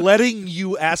 I'm letting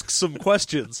you ask some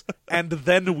questions, and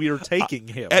then we're taking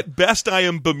him. At best, I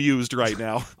am bemused right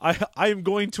now. I am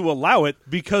going to allow it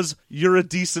because you're a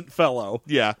decent fellow.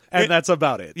 Yeah. And that's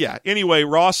about it. Yeah. Anyway,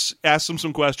 Ross asks him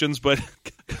some questions, but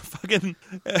fucking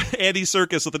Andy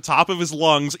Serkis at the top of his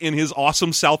lungs in his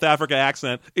awesome South Africa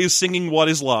accent is singing What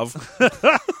Is Love.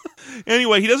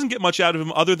 Anyway, he doesn't get much out of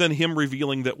him other than him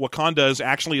revealing that Wakanda is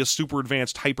actually a super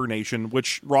advanced hyper nation,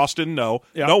 which Ross didn't know.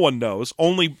 Yeah. No one knows.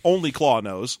 Only Claw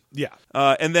knows. Yeah.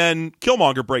 And then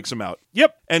Killmonger breaks him out.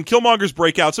 Yep. And Killmonger's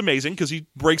breakout's amazing because he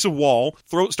breaks a wall,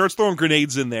 starts throwing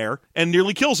grenades in there, and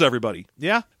nearly kills everybody.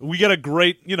 Yeah. We get a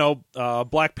great,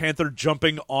 Black Panther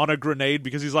jumping on a grenade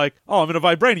because he's like, I'm in a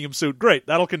vibranium suit. Great.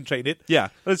 That'll contain it. Yeah.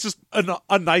 But it's just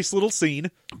a nice little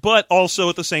scene. But also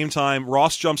at the same time,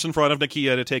 Ross jumps in front of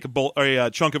Nakia to take a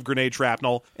chunk of grenade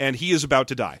shrapnel, and he is about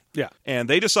to die. Yeah. And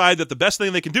they decide that the best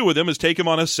thing they can do with him is take him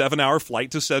on a 7-hour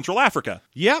flight to Central Africa.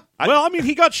 Yep.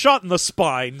 He got shot in the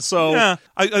spine, so... Yeah.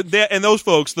 And those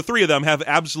folks, the three of them, have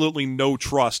absolutely no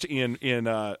trust in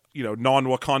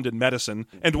non-Wakandan medicine,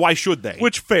 and why should they?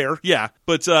 Which, fair. Yeah,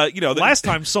 but Last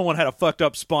time someone had a fucked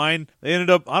up spine, they ended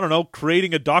up, I don't know,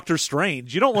 creating a Doctor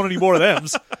Strange. You don't want any more of them.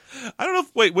 I don't know.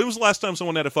 Wait, when was the last time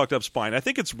someone had a fucked up spine? I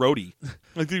think it's Rhodey.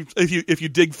 if you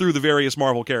dig through the various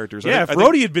Marvel characters, Yeah, if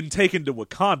Rhodey had been taken to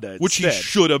Wakanda, which he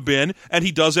should have been, and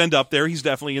he does end up there. He's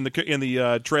definitely in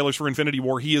the trailers for Infinity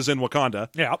War. He is in Wakanda.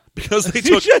 Yeah, because they he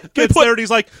took gets there and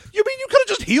he's like, "You mean you could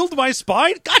have just healed my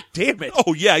spine? God damn it!"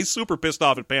 Oh yeah, he's super pissed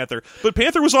off at Panther, but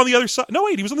Panther was on the other side. No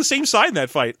wait, he was on the same side in that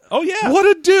fight. Oh yeah, what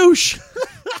a douche.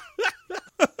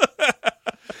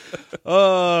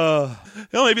 Well,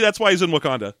 maybe that's why he's in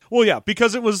Wakanda. Well, yeah,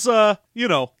 because it was,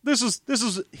 this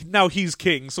is now he's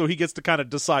king, so he gets to kind of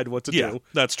decide what to do.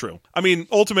 That's true. I mean,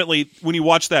 ultimately, when you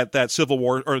watch that Civil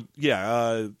War,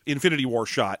 Infinity War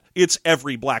shot, it's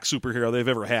every black superhero they've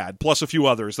ever had, plus a few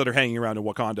others that are hanging around in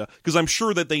Wakanda, because I'm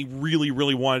sure that they really,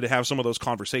 really wanted to have some of those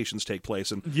conversations take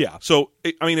place. And yeah. So,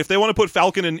 I mean, if they want to put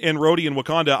Falcon and Rhodey in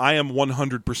Wakanda, I am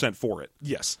 100% for it.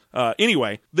 Yes.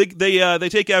 Anyway, they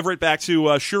take Everett back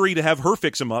to Shuri to have her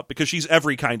fix him up, because she's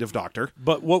every kind of doctor.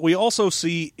 But what we also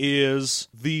see is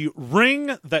the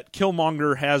ring that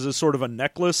Killmonger has as sort of a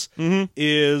necklace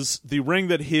is the ring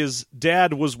that his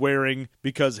dad was wearing,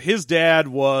 because his dad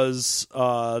was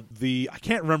I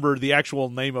can't remember the actual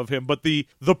name of him, but the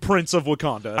Prince of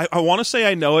Wakanda. I want to say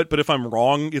I know it, but if I'm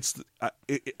wrong, I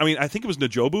think it was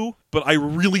Najobu, but I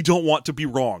really don't want to be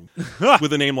wrong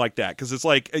with a name like that,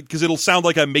 because it'll sound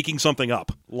like I'm making something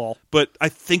up. Lol. But I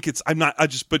think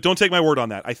but don't take my word on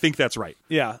that. I think that's right.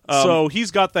 Yeah. So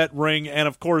he's got that ring, and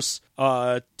of course,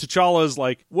 T'Challa's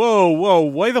like, whoa,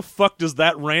 why the fuck does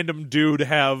that random dude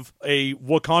have a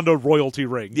Wakanda royalty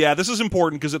ring? Yeah, this is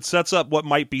important because it sets up what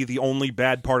might be the only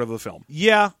bad part of the film.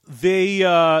 Yeah, they,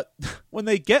 when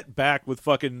they get back with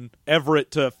fucking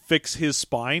Everett to fix his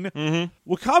spine,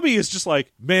 W'Kabi is just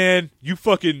like, man, you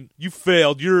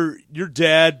failed. Your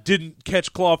dad didn't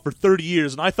catch Claw for 30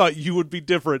 years, and I thought you would be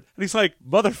different. And he's like,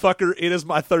 motherfucker, it is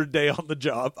my third day on the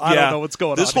job. I don't know what's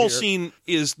going on This whole here. scene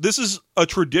is a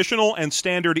traditional and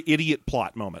standard idiot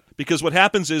plot moment, because what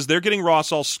happens is they're getting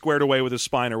Ross all squared away with his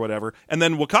spine or whatever, and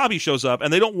then W'Kabi shows up,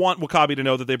 and they don't want W'Kabi to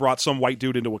know that they brought some white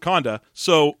dude into Wakanda,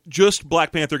 so just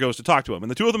Black Panther goes to talk to him, and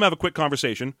the two of them have a quick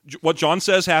conversation. What John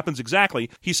says happens exactly.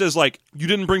 He says, like, you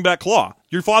didn't bring back Claw.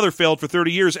 Your father failed for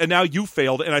 30 years, and now you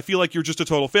failed, and I feel like you're just a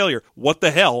total failure. What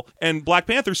the hell? And Black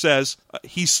Panther says,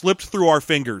 he slipped through our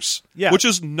fingers, which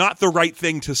is not the right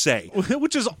thing to say.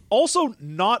 Which is also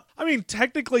not,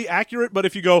 technically accurate, but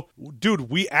if you go, dude,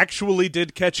 we actually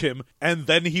did catch him, and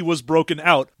then he was broken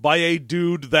out by a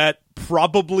dude that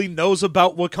probably knows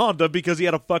about Wakanda because he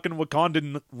had a fucking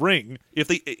Wakandan ring.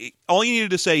 All you needed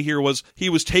to say here was he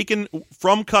was taken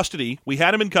from custody. We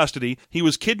had him in custody. He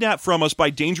was kidnapped from us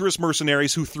by dangerous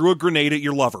mercenaries who threw a grenade at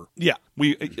your lover. Yeah.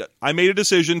 I made a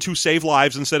decision to save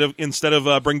lives instead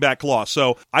of bring back Claw.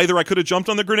 So either I could have jumped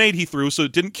on the grenade he threw so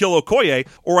it didn't kill Okoye,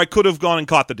 or I could have gone and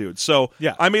caught the dude. So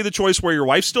yeah. I made the choice where your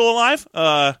wife's still alive.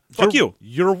 Fuck you.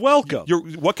 You're welcome.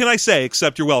 What can I say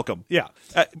except you're welcome? Yeah.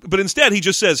 But instead he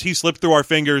just says he slipped through our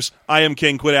fingers. I am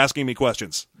king. Quit asking me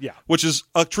questions. Yeah. Which is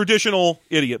a traditional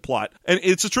idiot plot. And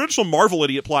it's a traditional Marvel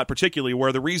idiot plot particularly,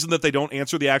 where the reason that they don't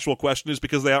answer the actual question is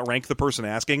because they outrank the person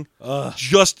asking.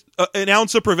 Just an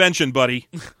ounce of prevention, buddy.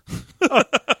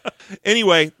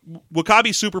 Anyway,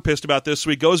 W'Kabi's super pissed about this, so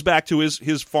he goes back to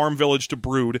his farm village to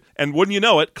brood, and wouldn't you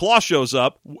know it, Claw shows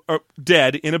up,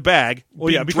 dead, in a bag,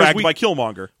 being dragged by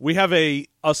Killmonger. We have a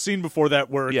scene before that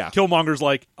where Killmonger's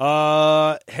like,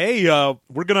 hey,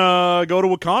 we're gonna go to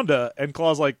Wakanda, and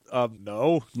Claw's like,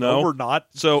 no, we're not.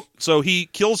 So he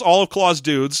kills all of Claw's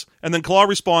dudes, and then Claw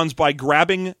responds by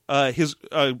grabbing his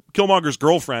Killmonger's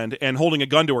girlfriend and holding a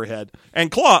gun to her head,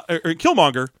 and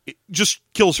Killmonger just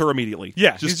kills her immediately.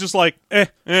 Yeah, he's just like,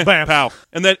 bam, pow,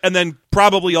 and then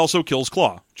probably also kills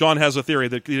Claw. John has a theory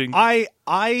that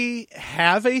I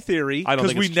have a theory,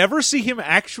 because we never see him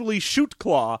actually shoot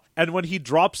Claw, and when he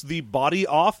drops the body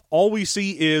off, all we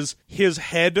see is his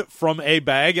head from a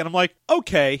bag, and I'm like,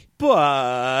 okay, but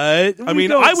I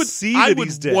would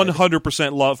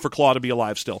 100% love for Claw to be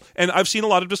alive still. And I've seen a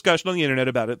lot of discussion on the internet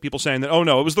about it, people saying that, oh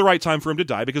no, it was the right time for him to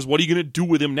die, because what are you going to do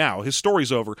with him now? His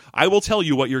story's over. I will tell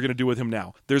you what you're going to do with him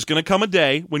now. There's going to come a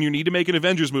day when you need to make an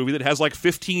Avengers movie that has like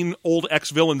 15 old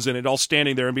ex-villains in it all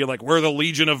standing there and being like, we're the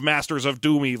Legion of Masters of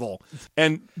Doom Evil.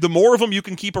 And the more of them you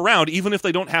can keep around, even if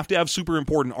they don't have to have super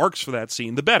important arcs for that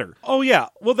scene, the better. Oh yeah,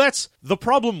 well that's the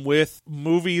problem with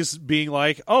movies being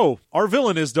like, oh, our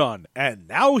villain is done, and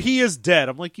now he is dead.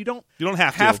 I'm like, you don't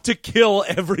have to kill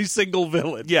every single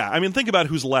villain. Yeah, think about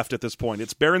who's left at this point.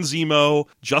 It's Baron Zemo,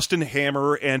 Justin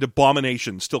Hammer, and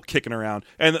Abomination still kicking around.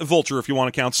 And Vulture, if you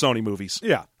want to count Sony movies.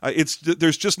 Yeah.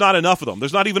 There's just not enough of them.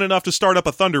 There's not even enough to start up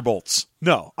a Thunderbolts.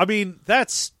 No, I mean,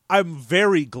 I'm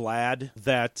very glad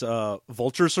that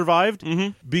Vulture survived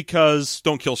because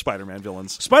Don't kill Spider-Man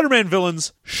villains. Spider-Man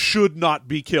villains should not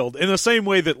be killed in the same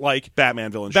way that, like,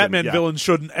 Batman villains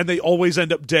shouldn't, and they always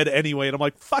end up dead anyway, and I'm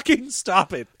like, fucking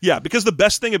stop it. Yeah, because the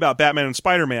best thing about Batman and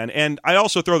Spider-Man, and I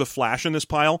also throw the Flash in this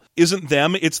pile, isn't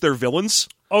them, it's their villains.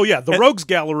 Oh yeah, the Rogues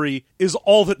Gallery is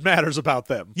all that matters about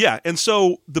them. Yeah, and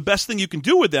so the best thing you can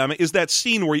do with them is that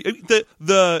scene where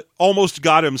the almost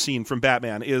got him scene from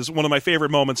Batman is one of my favorite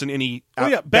moments in any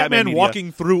Batman media.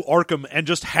 walking through Arkham and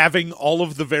just having all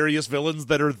of the various villains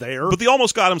that are there. But the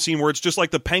almost got him scene where it's just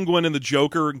like the Penguin and the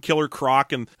Joker and Killer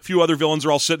Croc and a few other villains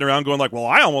are all sitting around going like, well,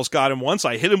 I almost got him once.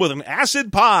 I hit him with an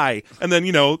acid pie. And then,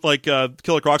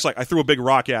 Killer Croc's like, I threw a big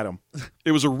rock at him.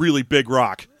 It was a really big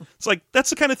rock. It's like, that's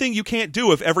the kind of thing you can't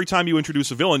do if every time you introduce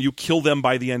a villain, you kill them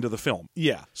by the end of the film.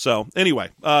 Yeah. So, anyway,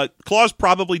 Claw's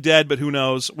probably dead, but who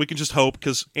knows? We can just hope,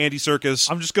 because Andy Serkis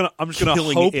I'm just gonna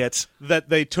killing hope it. that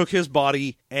they took his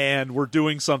body and were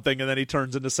doing something, and then he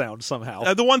turns into sound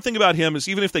somehow. The one thing about him is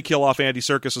even if they kill off Andy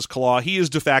Serkis's Claw, he is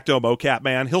de facto mocap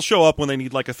man. He'll show up when they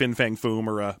need like a Fin Fang Foom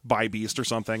or a Bai Beast or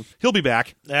something. He'll be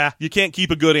back. You can't keep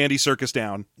a good Andy Serkis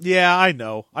down. Yeah, I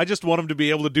know. I just want him to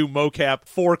be able to do mocap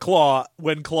for Claw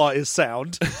when Claw is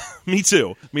sound. Me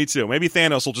too. Maybe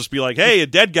Thanos will just be like, "Hey, a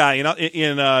dead guy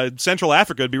in Central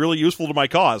Africa would be really useful to my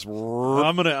cause."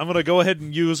 I'm gonna go ahead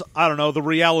and use, I don't know, the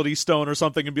Reality Stone or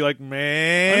something, and be like,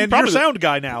 man, probably you're sound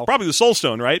guy now. Probably the Soul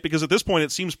Stone, right? Because at this point,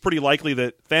 it seems pretty likely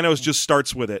that Thanos just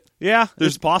starts with it. Yeah,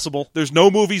 it's possible. There's no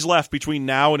movies left between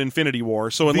now and Infinity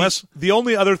War, so unless the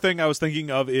only other thing I was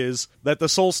thinking of is that the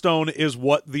Soul Stone is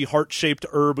what the heart-shaped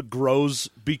herb grows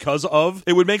because of.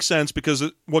 It would make sense because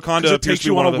Wakanda it takes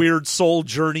you on a weird soul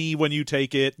journey when you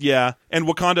take it. Yeah, and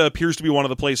Wakanda appears to be one of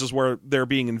the places where they're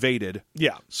being invaded.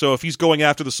 Yeah. So if he's going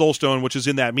after the Soul Stone, which is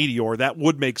in that meteor, that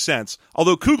would make sense.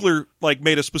 Although Coogler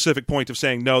made a specific point of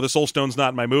saying, no, the Soul Stone's not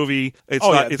in my movie. It's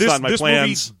not in my plans.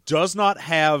 This movie does not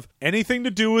have anything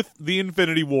to do with the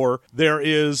Infinity War. There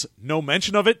is no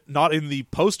mention of it, not in the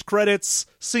post-credits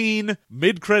scene,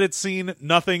 mid-credits scene,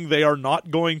 nothing. They are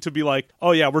not going to be like,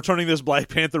 oh yeah, we're turning this Black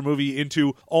Panther movie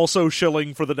into also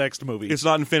shilling for the next movie. It's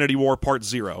not Infinity War Part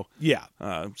 0. Yeah.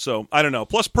 So I don't know.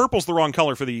 Plus, purple's the wrong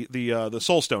color for the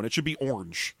Soul Stone. It should be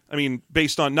orange. I mean,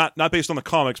 based on not based on the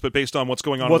comics, but based on what's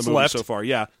going on in the movie left so far.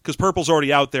 Yeah, because purple's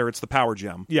already out there. It's the power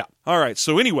gem. Yeah. All right.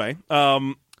 So anyway,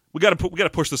 we got to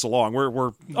push this along.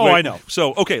 I know.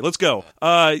 So okay, let's go.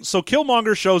 So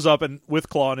Killmonger shows up with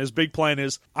Claw, and his big plan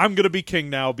is, I'm going to be king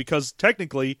now because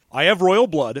technically I have royal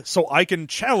blood, so I can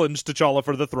challenge T'Challa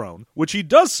for the throne, which he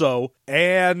does so,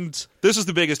 and this is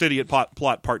the biggest idiot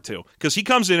plot part 2, because he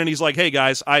comes in and he's like, hey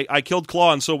guys, I killed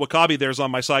Claw, and so W'Kabi there's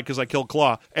on my side because I killed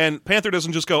Claw. And Panther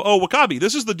doesn't just go, oh, W'Kabi,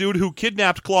 this is the dude who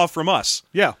kidnapped Claw from us.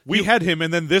 Yeah, we had him,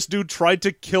 and then this dude tried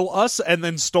to kill us and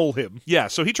then stole him. Yeah,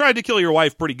 so he tried to kill your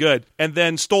wife pretty good and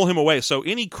then stole him away. So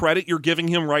any credit you're giving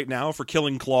him right now for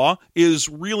killing Claw is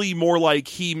really more like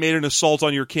he made an assault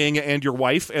on your king and your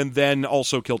wife and then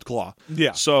also killed Claw.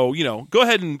 Yeah. So, go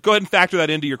ahead and factor that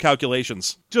into your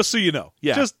calculations. Just so you know.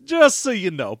 Yeah. Just so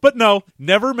you know. But no,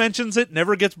 never mentions it,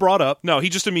 never gets brought up. No, he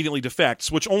just immediately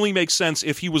defects, which only makes sense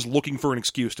if he was looking for an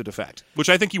excuse to defect, which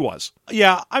I think he was.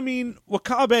 Yeah, I mean,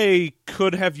 W'Kabi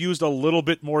could have used a little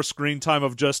bit more screen time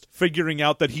of just figuring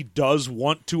out that he does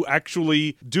want to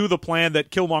actually do the plan that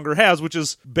Killmonger has, which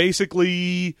is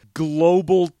basically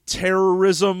global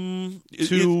terrorism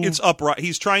it's upright.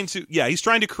 He's trying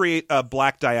to create a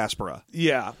black diaspora.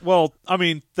 Yeah, well, I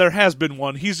mean, there has been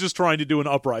one. He's just trying to do an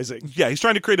uprising. Yeah, he's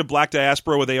trying to create a black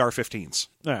diaspora with AR-15s.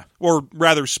 Yeah. Or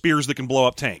rather, spears that can blow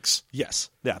up tanks. Yes.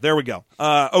 Yeah, there we go.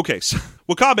 Okay, so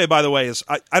W'Kabi, by the way, is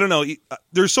I don't know.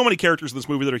 There's so many characters in this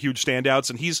movie that are huge standouts,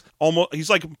 and he's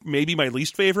like maybe my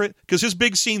least favorite because his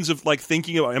big scenes of like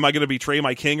thinking about am I going to betray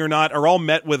my king or not are all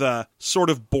met with a sort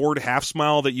of bored half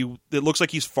smile that looks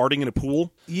like he's farting in a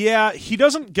pool. Yeah, he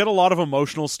doesn't get a lot of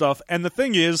emotional stuff, and the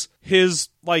thing is,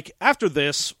 after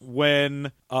this,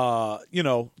 when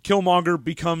Killmonger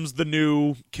becomes the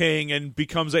new king and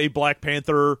becomes a Black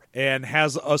Panther and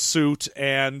has a suit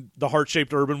and the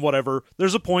heart-shaped herb and whatever,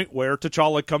 there's a point where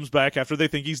T'Challa comes back after they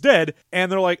think he's dead,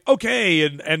 and they're like, okay,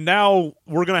 and now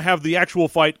we're gonna have the actual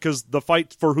fight because the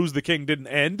fight for who's the king didn't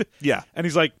end. Yeah. And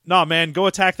he's like, nah, man, go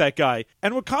attack that guy.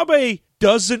 And W'Kabi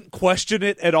doesn't question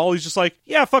it at all. He's just like,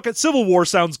 yeah, fuck it, Civil War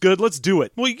sounds good, let's do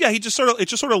it. Well, yeah, it just sort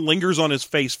of lingers on his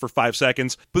face for 5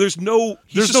 seconds, but there's no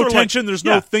tension, there's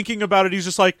no thinking about it. He's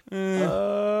just like,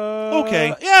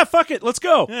 Okay. Yeah, fuck it. Let's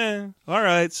go. All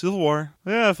right, Civil War.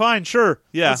 Yeah, fine, sure.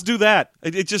 Yeah. Let's do that. I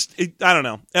don't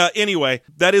know. Anyway,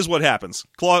 that is what happens.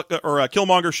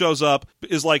 Killmonger shows up,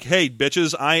 is like, "Hey,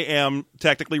 bitches, I am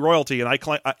technically royalty,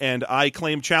 and I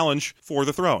claim challenge for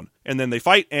the throne." And then they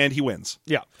fight, and he wins.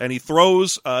 Yeah. And he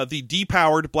throws the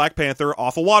depowered Black Panther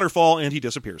off a waterfall, and he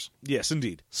disappears. Yes,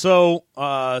 indeed. So,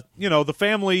 the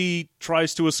family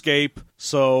tries to escape.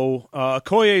 So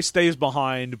Okoye stays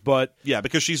behind, but Yeah,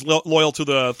 because she's loyal to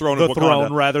the throne the of Wakanda.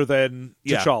 throne rather than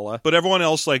Yeah. T'Challa. But everyone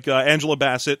else, like Angela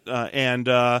Bassett and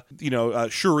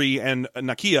Shuri and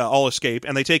Nakia, all escape,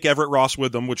 and they take Everett Ross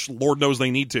with them, which Lord knows they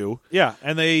need to. Yeah,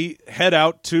 and they head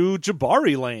out to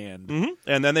Jabari Land. Mm-hmm.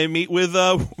 And then they meet with.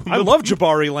 I love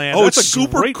Jabari Land. Oh, That's it's a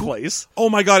super great cool. place. Oh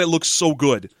my god, it looks so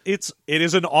good. It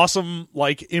is an awesome,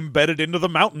 embedded into the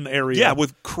mountain area. Yeah,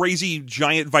 with crazy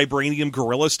giant vibranium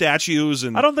gorilla statues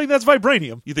and. I don't think that's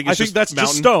vibranium. You think I it's think just that's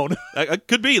just mountain? stone. It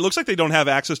could be. It looks like they don't have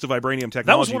access to vibranium technology.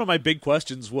 That was one of my big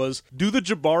questions was, do the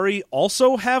Jabari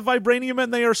also have vibranium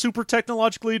and they are super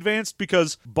technologically advanced?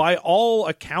 Because by all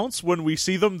accounts, when we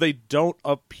see them, they don't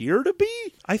appear to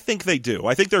be. I think they do.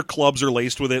 I think their clubs are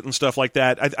laced with it and stuff like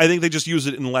that. I think they just use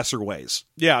it in lesser ways.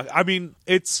 Yeah, I mean,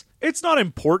 it's not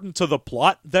important to the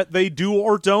plot that they do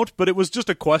or don't, but it was just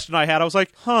a question I had. I was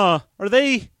like, are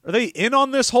they in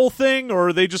on this whole thing, or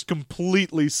are they just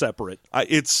completely separate? All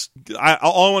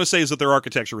I want to say is that their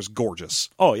architecture is gorgeous.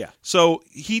 Oh, yeah. So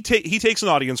he takes an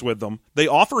audience with them. They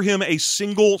offer him a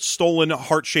single stolen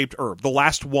heart-shaped herb, the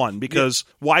last one, because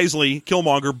wisely,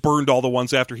 Killmonger burned all the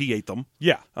ones after he ate them.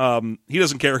 Yeah. He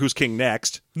doesn't care who's king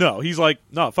next. No, he's like,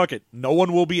 no, fuck it. No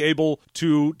one will be able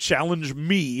to challenge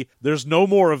me. There's no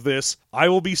more of this. I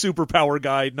will be superpower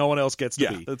guy. No one else gets to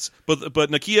be.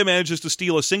 But Nakia manages to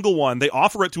steal a single one. They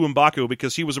offer it to M'Baku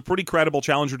because he was a pretty credible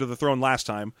challenger to the throne last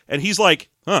time. And he's like,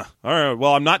 all right,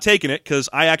 well, I'm not taking it because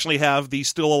I actually have the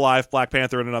still alive Black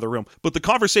Panther in another room. But the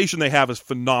conversation they have is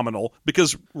phenomenal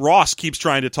because Ross keeps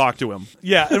trying to talk to him.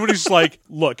 Yeah, and when he's like,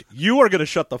 look, you are going to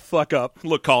shut the fuck up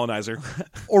Look, colonizer.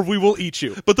 or we will eat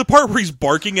you. But the part where he's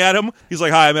barking at him, he's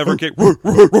like, "Hi, I'm Everett King.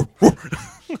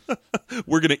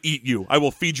 We're going to eat you. I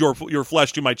will feed your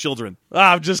flesh to my children."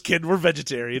 I'm just kidding. We're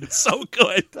vegetarian. So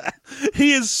good.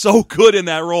 He is so good in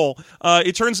that role.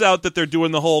 It turns out that they're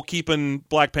doing the whole keeping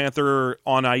Black Panther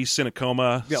on ice in a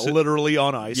coma. Yeah, literally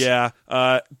on ice. Yeah.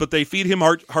 But they feed him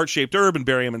heart-shaped herb and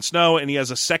bury him in snow, and he has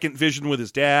a second vision with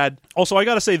his dad. Also, I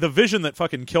gotta say, the vision that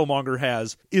fucking Killmonger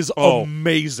has is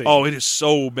amazing. Oh, it is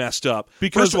so messed up.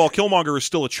 Because- First of all, Killmonger is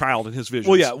still a child in his visions.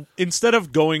 Well, yeah, instead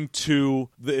of going to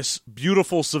this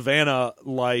beautiful savannah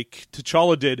like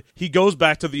T'Challa did, he goes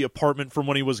back to the apartment from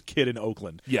when he was a kid in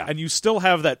Oakland. Yeah. And you still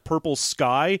have that purple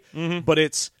sky, but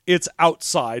it's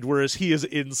outside, whereas he is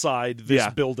inside this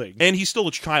building. And he's still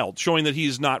a child, showing that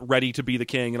he's not ready to be the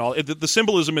king and all. The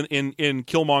symbolism in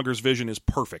Killmonger's vision is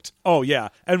perfect. Oh, yeah.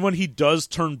 And when he does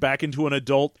turn back into an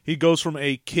adult, he goes from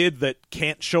a kid that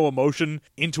can't show emotion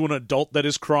into an adult that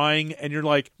is crying, and you're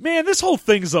like, man, this whole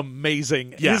thing's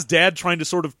amazing. Yeah. His dad trying to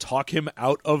sort of talk him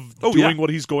out of doing what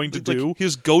he's going to do.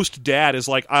 His ghost dad is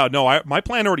like, "Oh no, my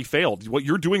plan already failed. What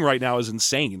you're doing right now is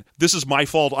insane. This is my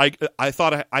fault. I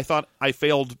thought I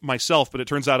failed myself, but it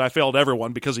turns out I failed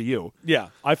everyone because of you." Yeah,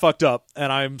 I fucked up,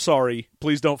 and I'm sorry.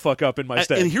 Please don't fuck up in my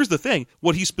stead. And here's the thing.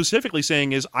 What he's specifically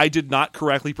saying is, I did not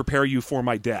correctly prepare you for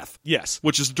my death. Yes.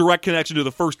 Which is a direct connection to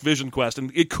the first Vision quest,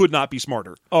 and it could not be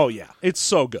smarter. Oh, yeah. It's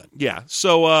so good. Yeah.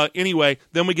 So, anyway,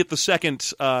 then we get the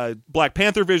second Black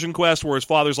Panther Vision quest where his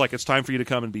father's like, "It's time for you to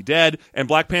come and be dead." And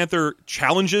Black Panther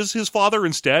challenges his father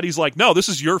instead. He's like, "No, this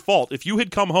is your fault. If you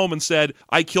had come home and said,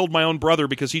 I killed my own brother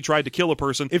because he tried to kill a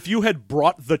person." If you had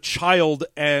brought the child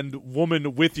and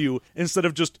woman with you instead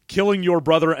of just killing your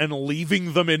brother and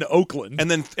leaving them in Oakland.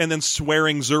 And then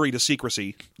swearing Zuri to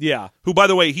secrecy. Yeah. Who, by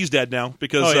the way, he's dead now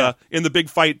because yeah. In the big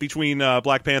fight between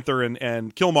Black Panther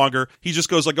and Killmonger, he just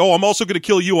goes like, "Oh, I'm also going to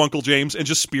kill you, Uncle James," and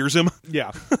just spears him.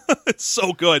 Yeah. It's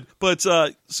so good. But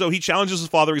so he challenges his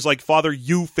father. He's like, "Father,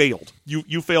 you failed.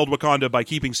 You failed Wakanda by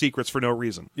keeping secrets for no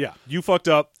reason. Yeah. You fucked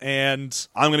up, and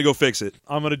I'm going to go fix it."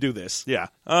 I'm going to do this. Yeah.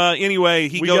 Anyway,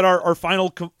 we get our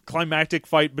final climactic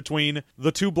fight between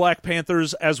the two Black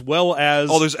Panthers as well as...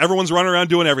 Oh, everyone's running around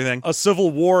doing everything. A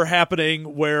civil war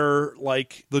happening where,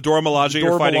 like... The Dora Milaje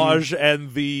are fighting...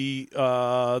 and the,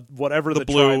 whatever the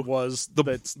blue tribe was,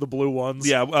 that's the blue ones.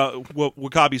 Yeah,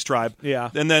 Wakabi's tribe. Yeah.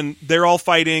 And then they're all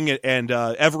fighting, and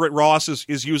Everett Ross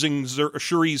is using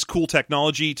Shuri's cool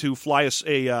technology to fly fly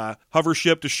a hover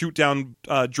ship to shoot down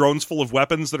drones full of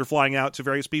weapons that are flying out to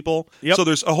various people. Yep. So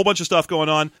there's a whole bunch of stuff going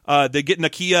on. They get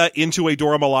Nakia into a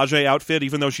Dora Milaje outfit,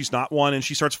 even though she's not one, and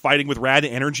she starts fighting with rad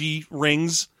energy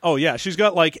rings. Oh, yeah. She's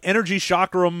got, like, energy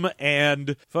chakram,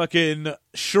 and fucking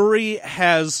Shuri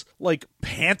has, like,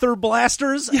 panther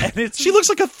blasters. And She looks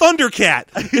like a Thundercat.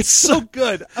 It's so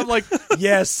good. I'm like,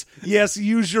 yes,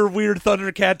 use your weird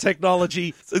Thundercat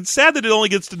technology. It's sad that it only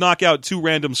gets to knock out 2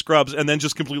 random scrubs and then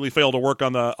just completely fail to work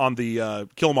on the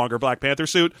Killmonger Black Panther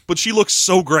suit. But she looks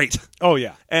so great. Oh,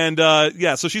 yeah. And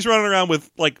so she's running around with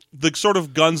like the sort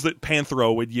of guns that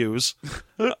Panthro would use.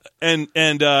 and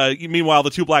meanwhile,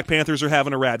 the 2 Black Panthers are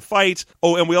having a rad fight.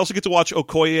 Oh, and we also get to watch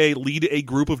Okoye lead a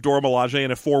group of Dora Milaje in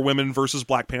a 4 women versus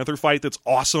Black Panther fight that's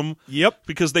awesome. Yep.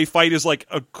 Because they fight as like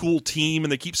a cool team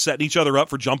and they keep setting each other up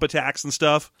for jump attacks and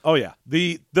stuff. Oh, yeah.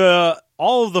 The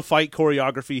all of the fight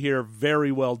choreography here,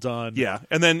 very well done. Yeah,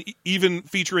 and then even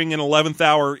featuring an 11th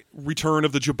hour return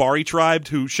of the Jabari tribe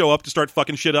who show up to start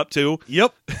fucking shit up too.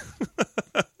 Yep.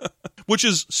 Which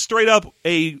is straight up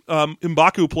a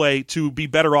M'Baku play to be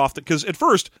better off. Because at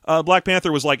first, Black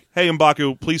Panther was like, hey,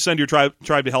 M'Baku, please send your tribe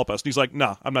to help us. And he's like,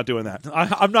 nah, I'm not doing that.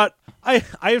 I'm not. I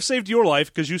have saved your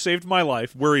life because you saved my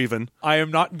life. We're even. I am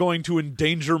not going to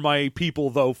endanger my people,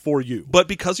 though, for you. But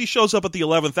because he shows up at the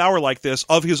 11th hour like this,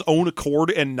 of his own accord,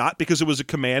 and not because it was a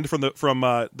command from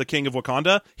the King of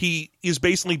Wakanda, he is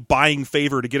basically buying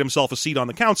favor to get himself a seat on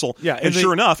the council. Yeah, and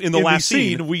sure enough, in the last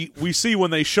scene, we see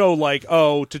when they show, like,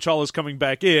 oh, T'Challa's coming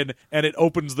back in, and it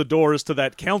opens the doors to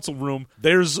that council room,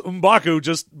 there's M'Baku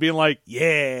just being like,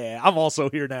 yeah, I'm also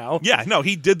here now. Yeah, no,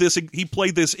 he did this, he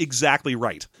played this exactly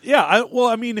right. Yeah,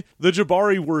 I mean, the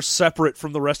Jabari were separate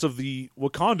from the rest of the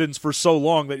Wakandans for so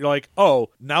long that you're like, oh,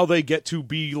 now they get to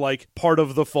be, like, part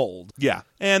of the fold. Yeah.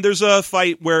 And there's a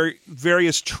fight where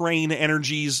various train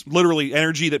energies, literally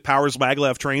energy that powers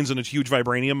Maglev trains in a huge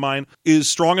vibranium mine, is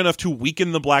strong enough to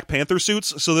weaken the Black Panther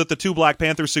suits so that the 2 Black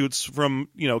Panther suits from,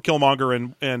 Killmonger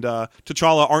and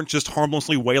T'Challa aren't just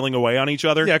harmlessly wailing away on each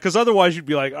other. Yeah, because otherwise you'd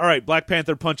be like, all right, Black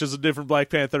Panther punches a different Black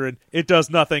Panther and it does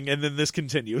nothing, and then this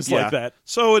continues like that.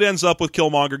 So it ends up with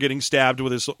Killmonger getting stabbed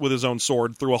with his own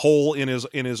sword through a hole in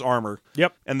his armor.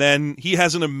 Yep. And then he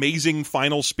has an amazing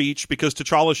final speech because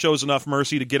T'Challa shows enough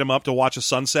mercy to get him up to watch a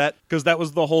sunset. Because that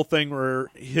was the whole thing where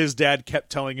his dad kept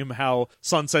telling him how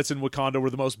sunsets in Wakanda were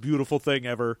the most beautiful thing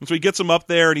ever. And so he gets him up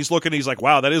there and he's looking and he's like,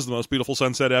 wow, that is the most beautiful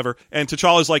sunset ever. And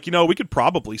T'Challa's like, we could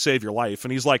probably save your life.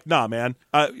 And he's like, nah, man,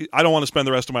 I don't want to spend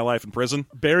the rest of my life in prison.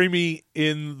 Bury me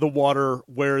in the water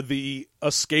where the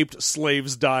escaped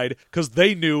slaves died, because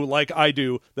they knew, like I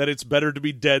do, that it's better to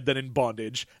be dead than in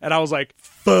bondage. And I was like,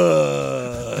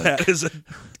 fuck. That is a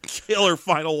killer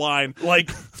final line. Like,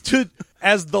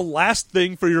 as the last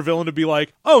thing for your villain to be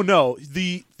like, oh no,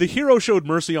 the hero showed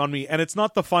mercy on me, and it's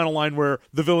not the final line where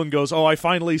the villain goes, oh, I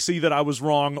finally see that I was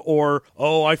wrong, or,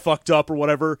 oh, I fucked up, or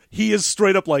whatever. He is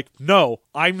straight up like, no,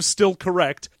 I'm still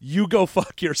correct. You go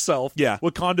fuck yourself. Yeah.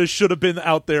 Wakanda should have been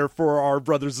out there for our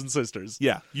brothers and sisters.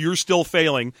 Yeah, you're still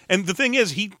failing. And the thing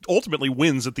is, he ultimately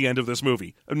wins at the end of this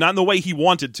movie. Not in the way he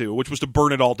wanted to, which was to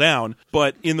burn it all down,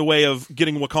 but in the way of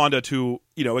getting Wakanda to,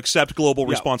 accept global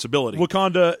responsibility.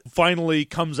 Wakanda finally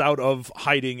comes out of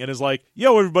hiding and is like,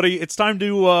 yo, everybody, it's time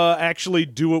to actually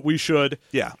do what we should.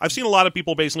 Yeah, I've seen a lot of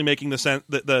people basically making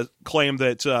the claim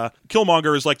that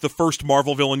Killmonger is like the first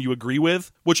Marvel villain you agree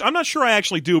with, which I'm not sure I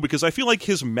actually do, because I feel like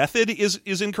his method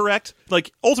is incorrect.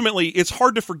 Like, ultimately, it's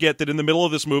hard to forget that in the middle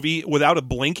of this movie, without a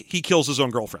blink, he kills his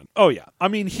own girlfriend. Oh, yeah. I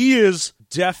mean, he is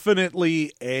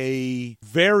definitely a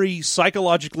very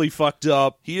psychologically fucked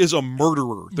up. He is a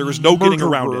murderer. There is no getting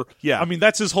around it. Yeah. I mean,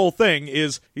 that's his whole thing,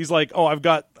 is he's like, oh, I've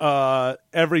got,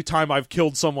 every time I've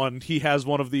killed someone, he has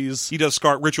one of these. He does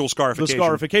ritual scarification. The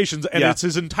scarifications, and it's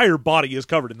his entire body is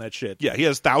covered in that shit. Yeah, he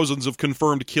has thousands of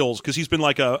confirmed kills, because he's been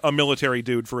like a military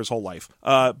dude for his whole life.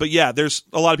 But yeah, there's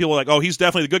a lot of people like, oh, he's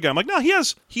definitely the good guy. I'm like, no,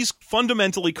 he's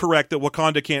fundamentally correct that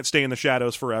Wakanda can't stay in the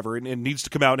shadows forever and needs to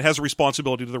come out and has a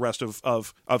responsibility to the rest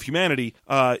of humanity.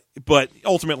 But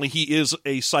ultimately, he is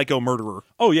a psycho murderer.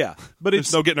 Oh, yeah. But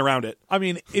there's no getting around it. I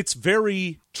mean, it's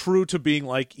very true to being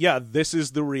like, yeah, this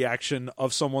is the reaction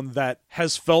of someone that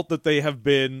has felt that they have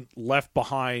been left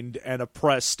behind and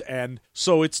oppressed. And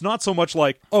so it's not so much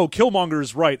like, oh, Killmonger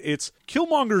is right. It's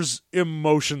Killmonger's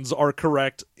emotions are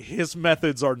correct. His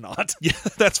methods are not. Yeah,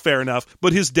 that's fair enough.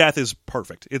 But his death is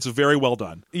perfect. It's very well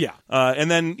done. Yeah.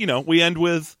 And then, we end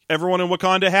with everyone in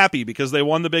Wakanda happy because they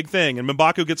won the big thing. And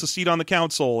M'Baku gets a seat on the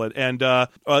council. And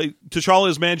T'Challa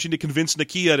is managing to convince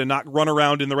Nakia to not run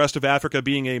around in the rest of Africa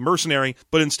being a mercenary,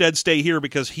 but but instead stay here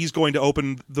because he's going to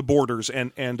open the borders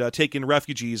and take in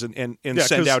refugees and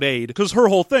send out aid. Because her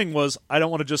whole thing was, I don't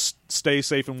want to just stay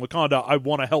safe in Wakanda. I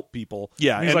want to help people.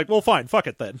 Yeah, and he's like, well, fine, fuck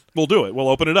it then. We'll do it. We'll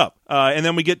open it up. And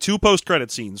then we get 2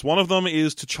 post-credit scenes. One of them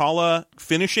is T'Challa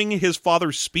finishing his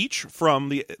father's speech from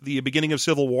the beginning of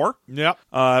Civil War. Yep.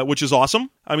 Which is awesome.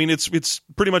 I mean, it's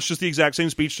pretty much just the exact same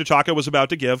speech T'Chaka was about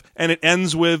to give, and it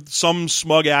ends with some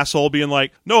smug asshole being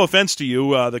like, no offense to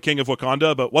you, the king of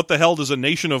Wakanda, but what the hell does a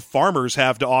nation of farmers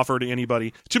have to offer to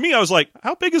anybody? To me, I was like,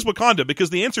 how big is Wakanda? Because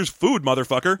the answer's food,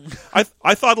 motherfucker.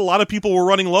 I thought a lot of people were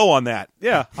running low on that.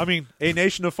 Yeah, I mean, a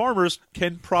nation of farmers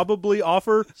can probably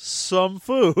offer some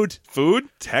food. Food,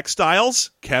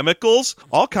 textiles, chemicals,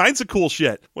 all kinds of cool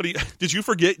shit. Did you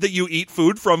forget that you eat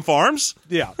food from farms?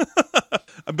 Yeah.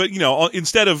 But,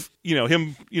 instead of,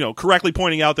 him, correctly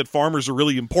pointing out that farmers are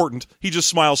really important, he just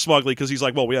smiles smugly because he's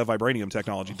like, well, we have vibranium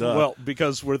technology, duh. Well,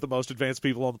 because we're the most advanced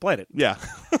people on the planet. Yeah.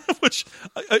 Which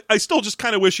I still just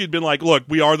kind of wish he'd been like, look,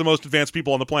 we are the most advanced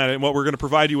people on the planet, and what we're going to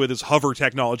provide you with is hover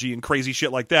technology and crazy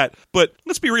shit like that. But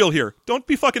let's be real here. Don't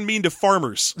be fucking mean to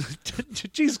farmers.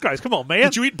 Jesus Christ, come on, man.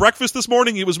 Did you eat breakfast this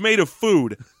morning? It was made of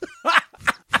food.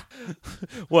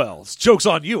 Well, joke's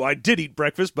on you. I did eat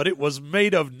breakfast, but it was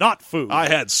made of not food. I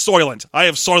had Soylent. I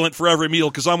have Soylent for every meal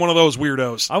because I'm one of those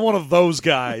weirdos. I'm one of those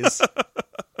guys.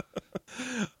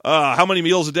 How many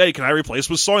meals a day can I replace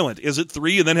with Soylent? Is it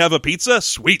 3 and then have a pizza?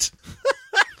 Sweet.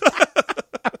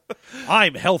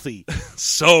 I'm healthy.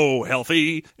 So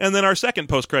healthy. And then our second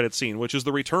post-credit scene, which is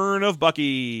the return of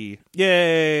Bucky.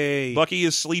 Yay. Bucky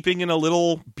is sleeping in a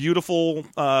little beautiful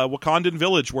Wakandan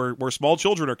village where small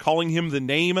children are calling him the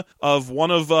name of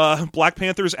one of Black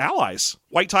Panther's allies.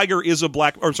 White Tiger is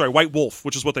White Wolf,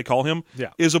 which is what they call him,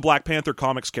 is a Black Panther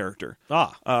comics character.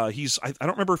 I don't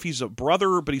remember if he's a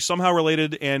brother, but he's somehow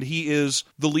related, and he is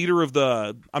the leader of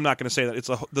I'm not going to say that, it's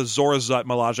the Zorazut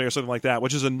Malajeh or something like that,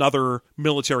 which is another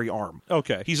military arm.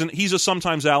 Okay. He's a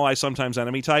sometimes ally, sometimes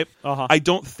enemy type. Uh-huh. I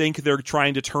don't think they're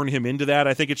trying to turn him into that.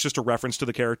 I think it's just a reference to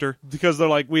the character. Because they're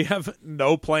like, we have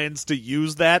no plans to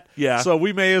use that. Yeah. So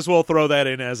we may as well throw that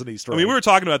in as an Easter egg. I mean, we were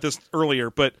talking about this earlier,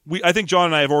 but I think John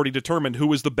and I have already determined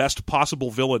who is the best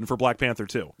possible villain for Black Panther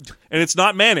 2. And it's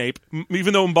not Manape,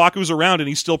 even though M'Baku's around and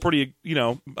he's still pretty,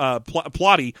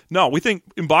 plotty. No, we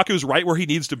think M'Baku's right where he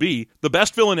needs to be. The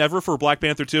best villain ever for Black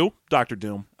Panther 2, Dr.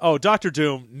 Doom. Oh, Dr.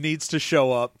 Doom needs to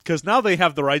show up, because now they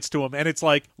have the rights to him, and it's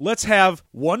like, let's have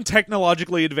one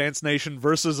technologically advanced nation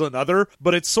versus another,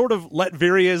 but it's sort of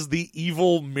Latveria as the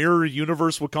evil mirror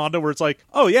universe Wakanda, where it's like,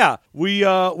 oh yeah, we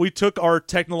took our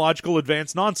technological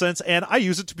advanced nonsense, and I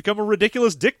use it to become a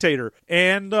ridiculous dictator,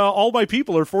 and all my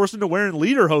people are forced into wearing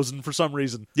lederhosen for some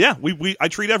reason. Yeah, I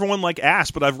treat everyone like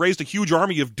ass, but I've raised a huge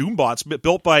army of Doombots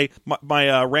built by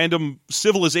my random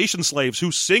civilization slaves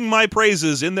who sing my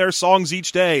praises in their songs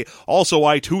each day. Also,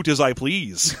 I toot as I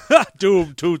please.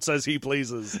 Doom toots as he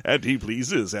pleases. And he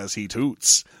pleases as he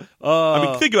toots. I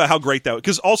mean, think about how great that would,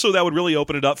 because also that would really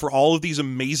open it up for all of these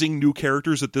amazing new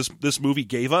characters that this movie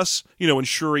gave us. And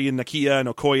Shuri and Nakia and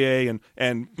Okoye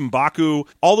and M'Baku.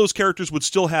 All those characters would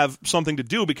still have something to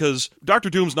do because Dr.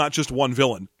 Doom's not just one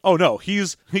villain. Oh no,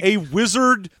 he's a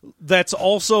wizard that's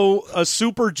also a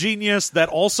super genius that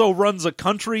also runs a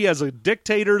country as a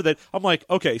dictator. That I'm like,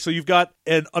 okay, so you've got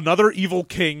another evil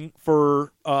king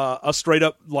for a straight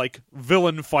up like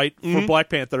villain fight for Black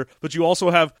Panther, but you also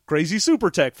have crazy super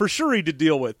tech for Shuri to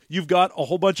deal with. You've got a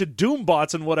whole bunch of Doom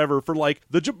bots and whatever for like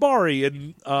the Jabari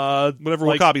and whatever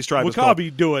like Wakabi's tribe is called.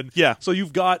 Wakabi doing. Yeah. So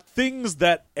you've got things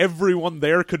that everyone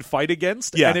there could fight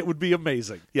against, and it would be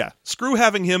amazing. Yeah. Screw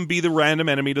having him be the random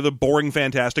enemy to the boring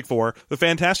Fantastic Four. The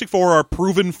Fantastic Four are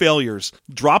proven failures.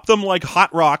 Drop them like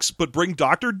hot rocks, but bring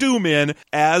Dr. Doom in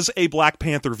as a Black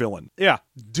Panther villain. Yeah,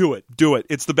 do it. Do it.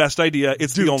 It's the best idea.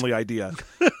 It's the only idea.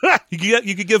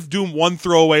 You could give Doom one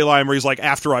throwaway line where he's like,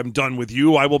 after I'm done with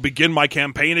you, I will begin my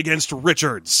campaign against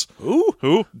Richards.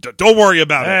 Who? Don't worry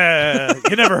about it.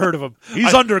 You never heard of him.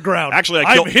 He's underground. Actually,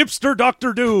 I'm hipster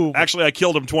Dr. Doom. Actually, I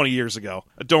killed him 20 years ago.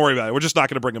 Don't worry about it. We're just not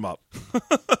going to bring him up.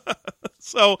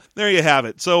 So there you have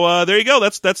it. So there you go.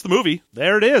 That's the movie.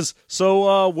 There it is.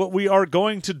 So what we are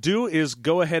going to do is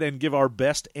go ahead and give our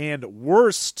best and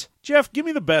worst. Jeff, give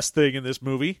me the best thing in this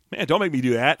movie. Man, don't make me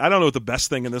do that. I don't know what the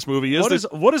best thing in this movie is.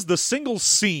 What is the single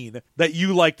scene that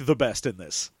you liked the best in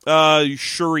this?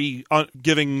 Shuri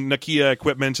giving Nakia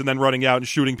equipment and then running out and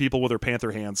shooting people with her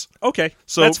panther hands. Okay,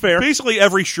 so that's fair. Basically,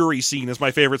 every Shuri scene is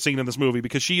my favorite scene in this movie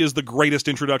because she is the greatest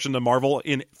introduction to Marvel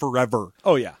in forever.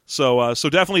 Oh yeah. So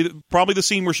definitely, probably the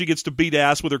scene where she gets to beat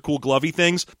ass with her cool glovey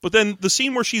things. But then the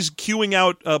scene where she's queuing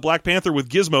out Black Panther with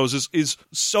gizmos is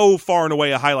so far and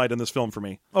away a highlight in this film for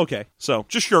me. Okay. So,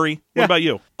 just Shuri. What about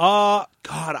you?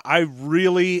 God, I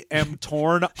really am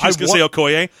torn. I was going to say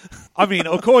Okoye. I mean,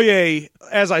 Okoye,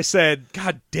 as I said,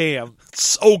 god damn.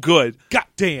 So good. God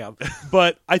damn.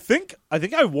 But I think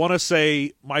I want to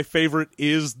say my favorite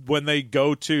is when they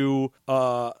go to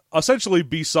essentially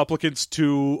be supplicants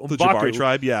to The M'Baku. Jabari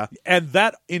tribe, yeah. And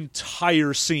that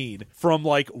entire scene from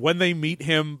like when they meet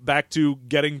him back to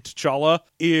getting T'Challa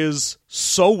is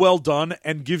so well done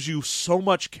and gives you so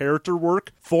much character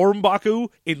work for M'Baku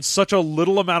in such a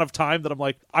little amount of time that I'm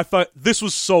like, I thought this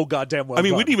was so goddamn well I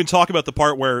mean, done. we didn't even talk about the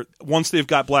part where once they've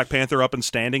got Black Panther up and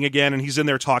standing again, and he's in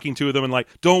there talking to them and like,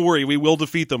 don't worry, we will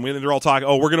defeat them. And they're all talking,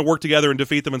 oh, we're going to work together and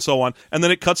defeat them and so on. And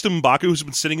then it cuts to M'Baku, who's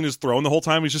been sitting in his throne the whole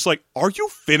time. He's just like, are you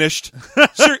finished?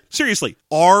 Seriously,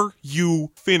 are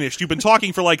you finished? You've been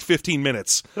talking for like 15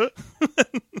 minutes.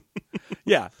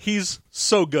 Yeah, he's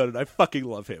so good, and I fucking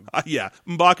love him. Yeah,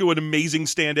 M'Baku, an amazing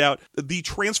standout. The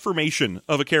transformation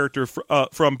of a character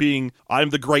from being, I'm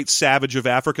the great savage of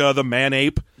Africa, the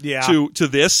man-ape, Yeah. to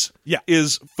this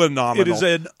is phenomenal. It is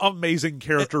an amazing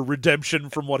character redemption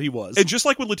from what he was. And just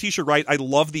like with Letitia Wright, I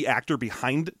love the actor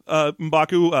behind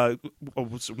M'Baku,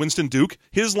 Winston Duke.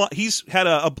 He's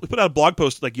had put out a blog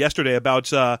post like yesterday about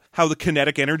how the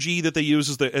kinetic energy that they use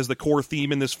as the core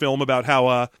theme in this film, about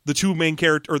how the two main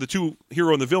character, or the two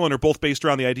hero and the villain, are both based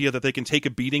around the idea that they can take a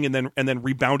beating and then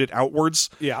rebound it outwards.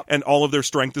 Yeah. And all of their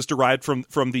strength is derived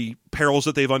from the perils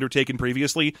that they've undertaken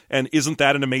previously. And isn't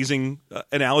that an amazing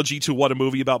analogy to what a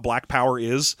movie about Black Power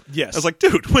is? Yes. I was like,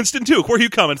 dude, Winston Duke, where are you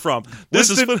coming from?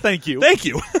 Winston, thank you. Thank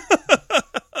you.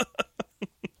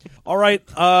 All right,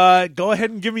 go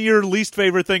ahead and give me your least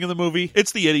favorite thing in the movie.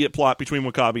 It's the idiot plot between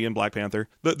W'Kabi and Black Panther.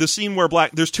 The scene where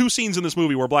there's two scenes in this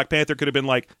movie where Black Panther could have been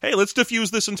like, hey, let's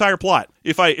diffuse this entire plot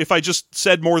if I just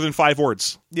said more than 5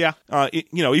 words. Yeah.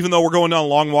 Even though we're going down a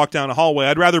long walk down a hallway,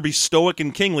 I'd rather be stoic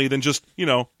and kingly than just,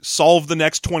 solve the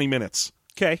next 20 minutes.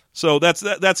 Okay. So that's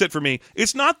it for me.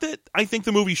 It's not that I think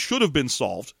the movie should have been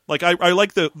solved. Like, I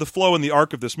like the flow and the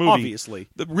arc of this movie. Obviously.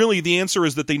 Really, the answer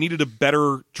is that they needed a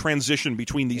better transition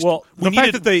between these. Well, the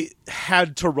fact that they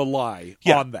had to rely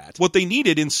on that. What they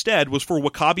needed instead was for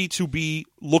W'Kabi to be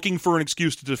looking for an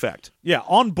excuse to defect. Yeah,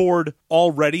 on board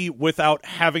already without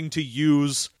having to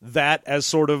use that as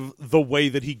sort of the way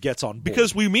that he gets on board.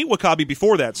 Because we meet W'Kabi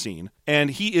before that scene,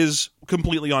 and he is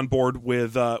completely on board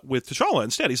with T'Challa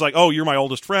instead. He's like, oh, you're my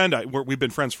oldest friend. We've been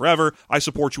friends forever. I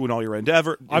support you in all your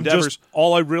endeavors.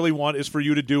 All I really want is for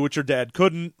you to do what your dad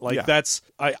couldn't.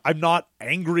 I'm not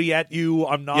angry at you.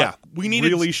 I'm not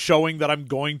really showing that I'm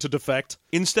going to defect.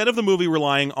 Instead of the movie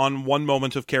relying on one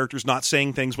moment of characters not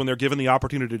saying things when they're given the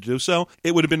opportunity to do so,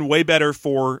 it would have been way better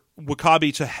for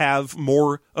W'Kabi to have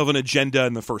more of an agenda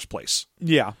in the first place.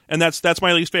 Yeah. And that's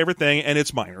my least favorite thing, and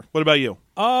it's minor. What about you?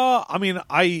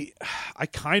 I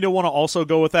kind of want to also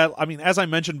go with that. I mean, as I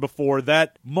mentioned before,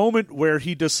 that moment where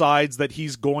he decides that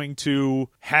he's going to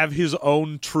have his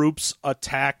own troops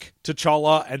attack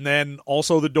T'Challa and then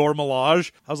also the Dora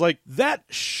Milaje, I was like, that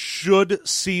should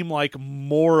seem like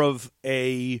more of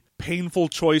a painful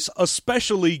choice,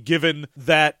 especially given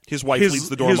that his wife leads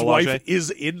the Dora Milaje. His wife is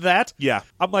in that. Yeah.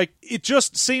 I'm like, it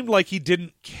just seemed like he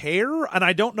didn't care, and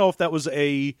I don't know if that was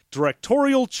a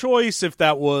directorial choice, if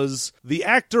that was the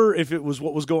actor, if it was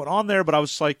what was going on there, but I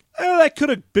was just like, that could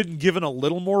have been given a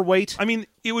little more weight. I mean,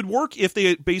 it would work if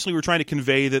they basically were trying to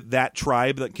convey that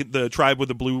tribe, the tribe with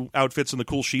the blue outfits and the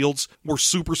cool shields, were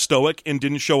super stoic and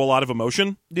didn't show a lot of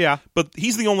emotion. Yeah. But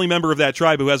he's the only member of that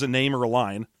tribe who has a name or a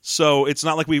line, so it's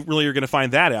not like we really are going to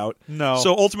find that out. No.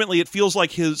 So ultimately, it feels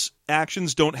like his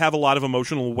actions don't have a lot of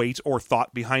emotional weight or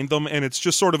thought behind them, and it's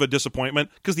just sort of a disappointment,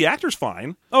 because the actor's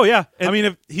fine. Oh, yeah. I mean,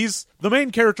 if he's the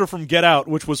main character from Get Out,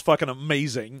 which was fucking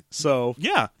amazing, so...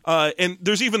 Yeah. And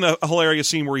there's even a hilarious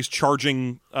scene where he's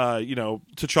charging,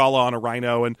 T'Challa on a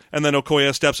rhino, and then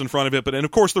Okoye steps in front of it, and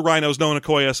of course the rhino's known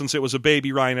Okoye since it was a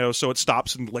baby rhino, so it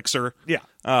stops and licks her. Yeah.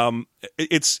 And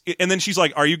then she's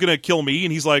like, "Are you going to kill me?"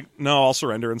 And he's like, "No, I'll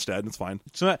surrender instead. It's fine."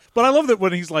 But I love that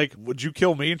when he's like, "Would you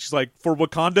kill me?" And she's like, "For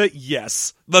Wakanda,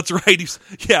 yes." That's right.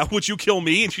 Would you kill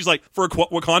me? And she's like, "For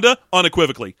Wakanda,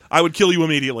 unequivocally, I would kill you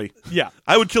immediately." Yeah.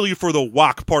 I would kill you for the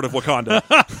Wak part of Wakanda.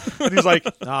 And he's like,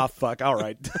 fuck, all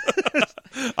right.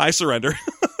 I surrender.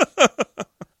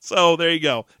 So there you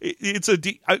go.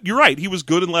 You're right. He was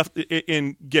good and left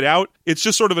in Get Out. It's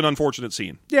just sort of an unfortunate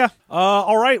scene. Yeah.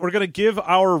 All right. We're going to give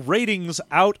our ratings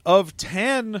out of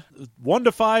 10, 1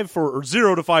 to 5 or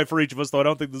 0 to 5 for each of us, though I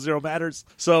don't think the 0 matters.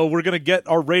 So we're going to get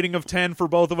our rating of 10 for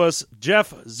both of us.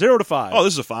 Jeff, 0 to 5. Oh,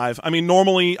 this is a 5. I mean,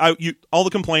 normally, all the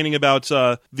complaining about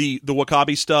the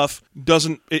W'Kabi stuff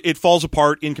it falls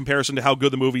apart in comparison to how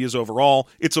good the movie is overall.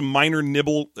 It's a minor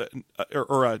nibble,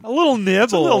 or a little nibble.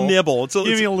 It's a little nibble.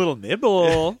 Give me a little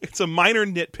nibble. It's a minor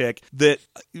nitpick that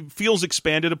feels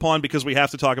expanded upon because we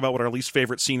have to talk about what our least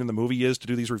favorite scene in the movie is to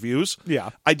do these reviews. Yeah.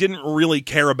 I didn't really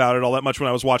care about it all that much when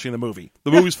I was watching the movie.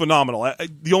 The movie's phenomenal.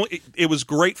 It was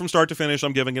great from start to finish.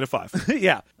 I'm giving it a 5.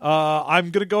 Yeah.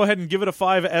 I'm going to go ahead and give it a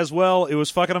 5 as well. It was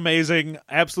fucking amazing.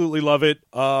 Absolutely love it.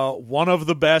 One of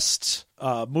the best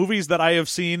movies that I have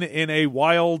seen in a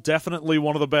while. Definitely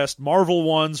one of the best Marvel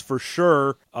ones for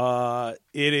sure.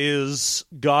 It is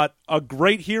got a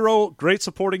great hero, great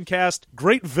supporting cast,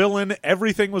 great villain.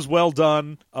 Everything was well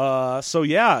done. So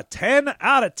yeah, 10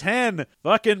 out of 10.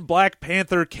 Fucking Black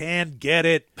Panther can get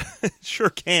it. Sure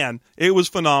can. It was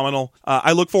phenomenal.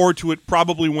 I look forward to it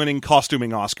probably winning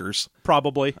costuming Oscars.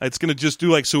 Probably. It's going to just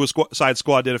do like Suicide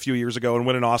Squad did a few years ago and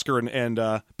win an Oscar.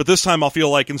 But this time I'll feel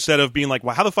like instead of being like,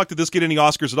 well, how the fuck did this get any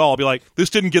Oscars at all? I'll be like, this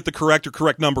didn't get the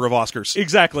correct number of Oscars.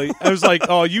 Exactly. I was like,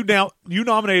 oh, you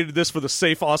nominated this for the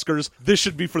safe Oscars. This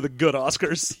should be for the good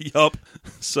Oscars. Yup.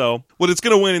 So what it's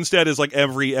going to win instead is like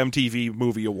every MTV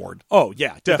movie award. Oh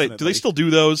yeah, definitely. Do they still do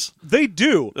those? They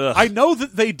do. Ugh. I know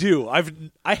that they do.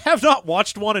 I have not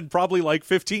watched one in probably like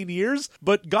 15 years,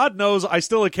 but God knows I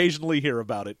still occasionally hear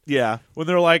about it. Yeah. When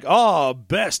they're like, oh,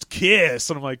 best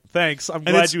kiss. And I'm like, thanks. I'm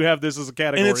glad you have this as a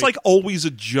category. And it's like always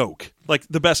a joke. Like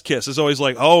the best kiss is always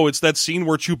like, oh, it's that scene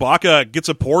where Chewbacca gets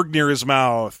a porg near his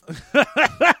mouth.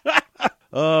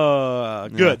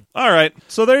 Good. Yeah. All right.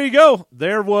 So there you go.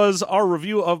 There was our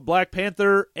review of Black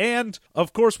Panther. And,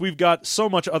 of course, we've got so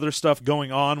much other stuff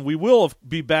going on. We will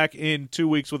be back in 2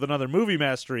 weeks with another Movie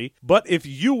Mastery. But if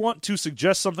you want to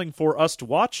suggest something for us to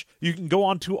watch, you can go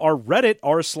on to our Reddit,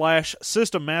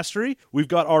 r/System Mastery. We've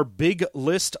got our big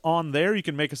list on there. You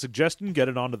can make a suggestion, get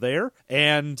it onto there.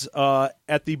 And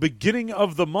at the beginning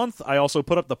of the month, I also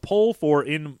put up the poll for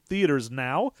In Theaters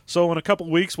Now. So in a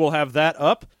couple weeks, we'll have that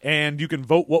up. And you can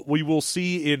vote what we will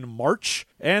see in March.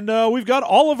 And we've got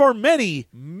all of our many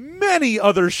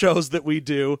other shows that we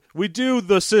do. We do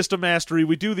the System Mastery.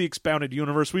 We do the Expounded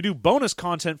Universe. We do bonus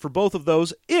content for both of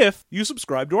those if you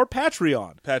subscribe to our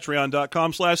Patreon.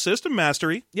 Patreon.com/System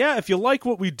Mastery. Yeah, if you like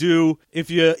what we do,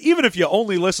 even if you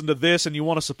only listen to this and you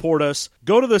want to support us,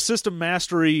 go to the System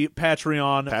Mastery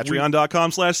Patreon.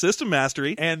 Patreon.com/System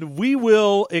Mastery. And we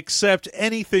will accept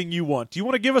anything you want. Do you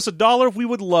want to give us $1? We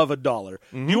would love $1.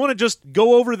 Mm-hmm. Do you want to just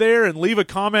go over there and leave a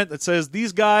comment that says,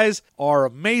 these guys are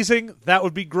amazing? That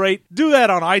would be great. Do that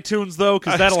on iTunes, though,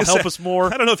 because that'll help us more.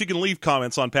 I don't know if you can leave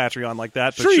comments on Patreon like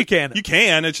that. But sure you can. You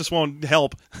can. It just won't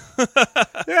help.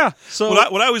 Yeah. So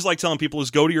what I always like telling people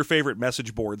is go to your favorite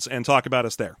message boards and talk about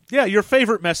us there. Yeah, your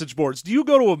favorite message boards. Do you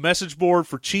go to a message board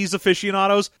for cheese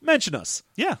aficionados? Mention us.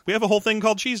 Yeah, we have a whole thing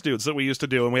called Cheese Dudes that we used to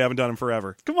do, and we haven't done them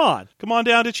forever. Come on. Come on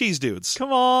down to Cheese Dudes.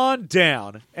 Come on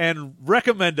down and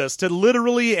recommend us to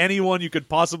literally anyone you could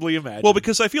possibly imagine. Well,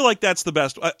 because I feel like that's the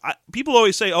best. People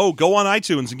always say, oh, go on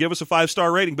iTunes and give us a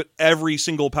 5-star rating, but every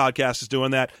single podcast is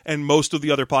doing that, and most of the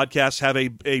other podcasts have a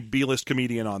B-list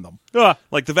comedian on them.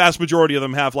 Like the vast majority of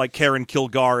them have like Karen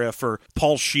Kilgariff or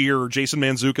Paul Scheer or Jason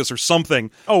Mantzoukas or something.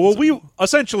 Oh, well,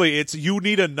 essentially, you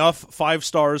need enough 5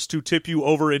 stars to tip you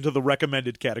over into the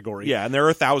recommended category. Yeah, and there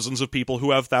are thousands of people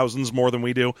who have thousands more than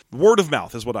we do. Word of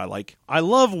mouth is what I like. I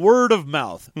love word of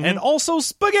mouth. Mm-hmm. And also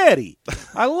spaghetti.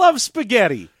 I love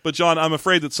spaghetti. But, John, I'm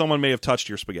afraid that someone may have touched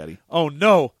your spaghetti. Oh,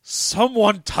 no.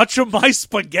 Someone touch my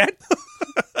spaghetti?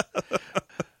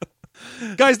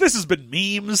 Guys, this has been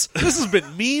memes. This has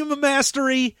been Meme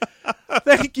Mastery.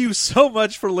 Thank you so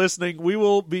much for listening. We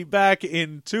will be back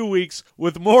in 2 weeks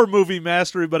with more Movie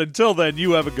Mastery, but until then,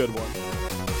 you have a good one.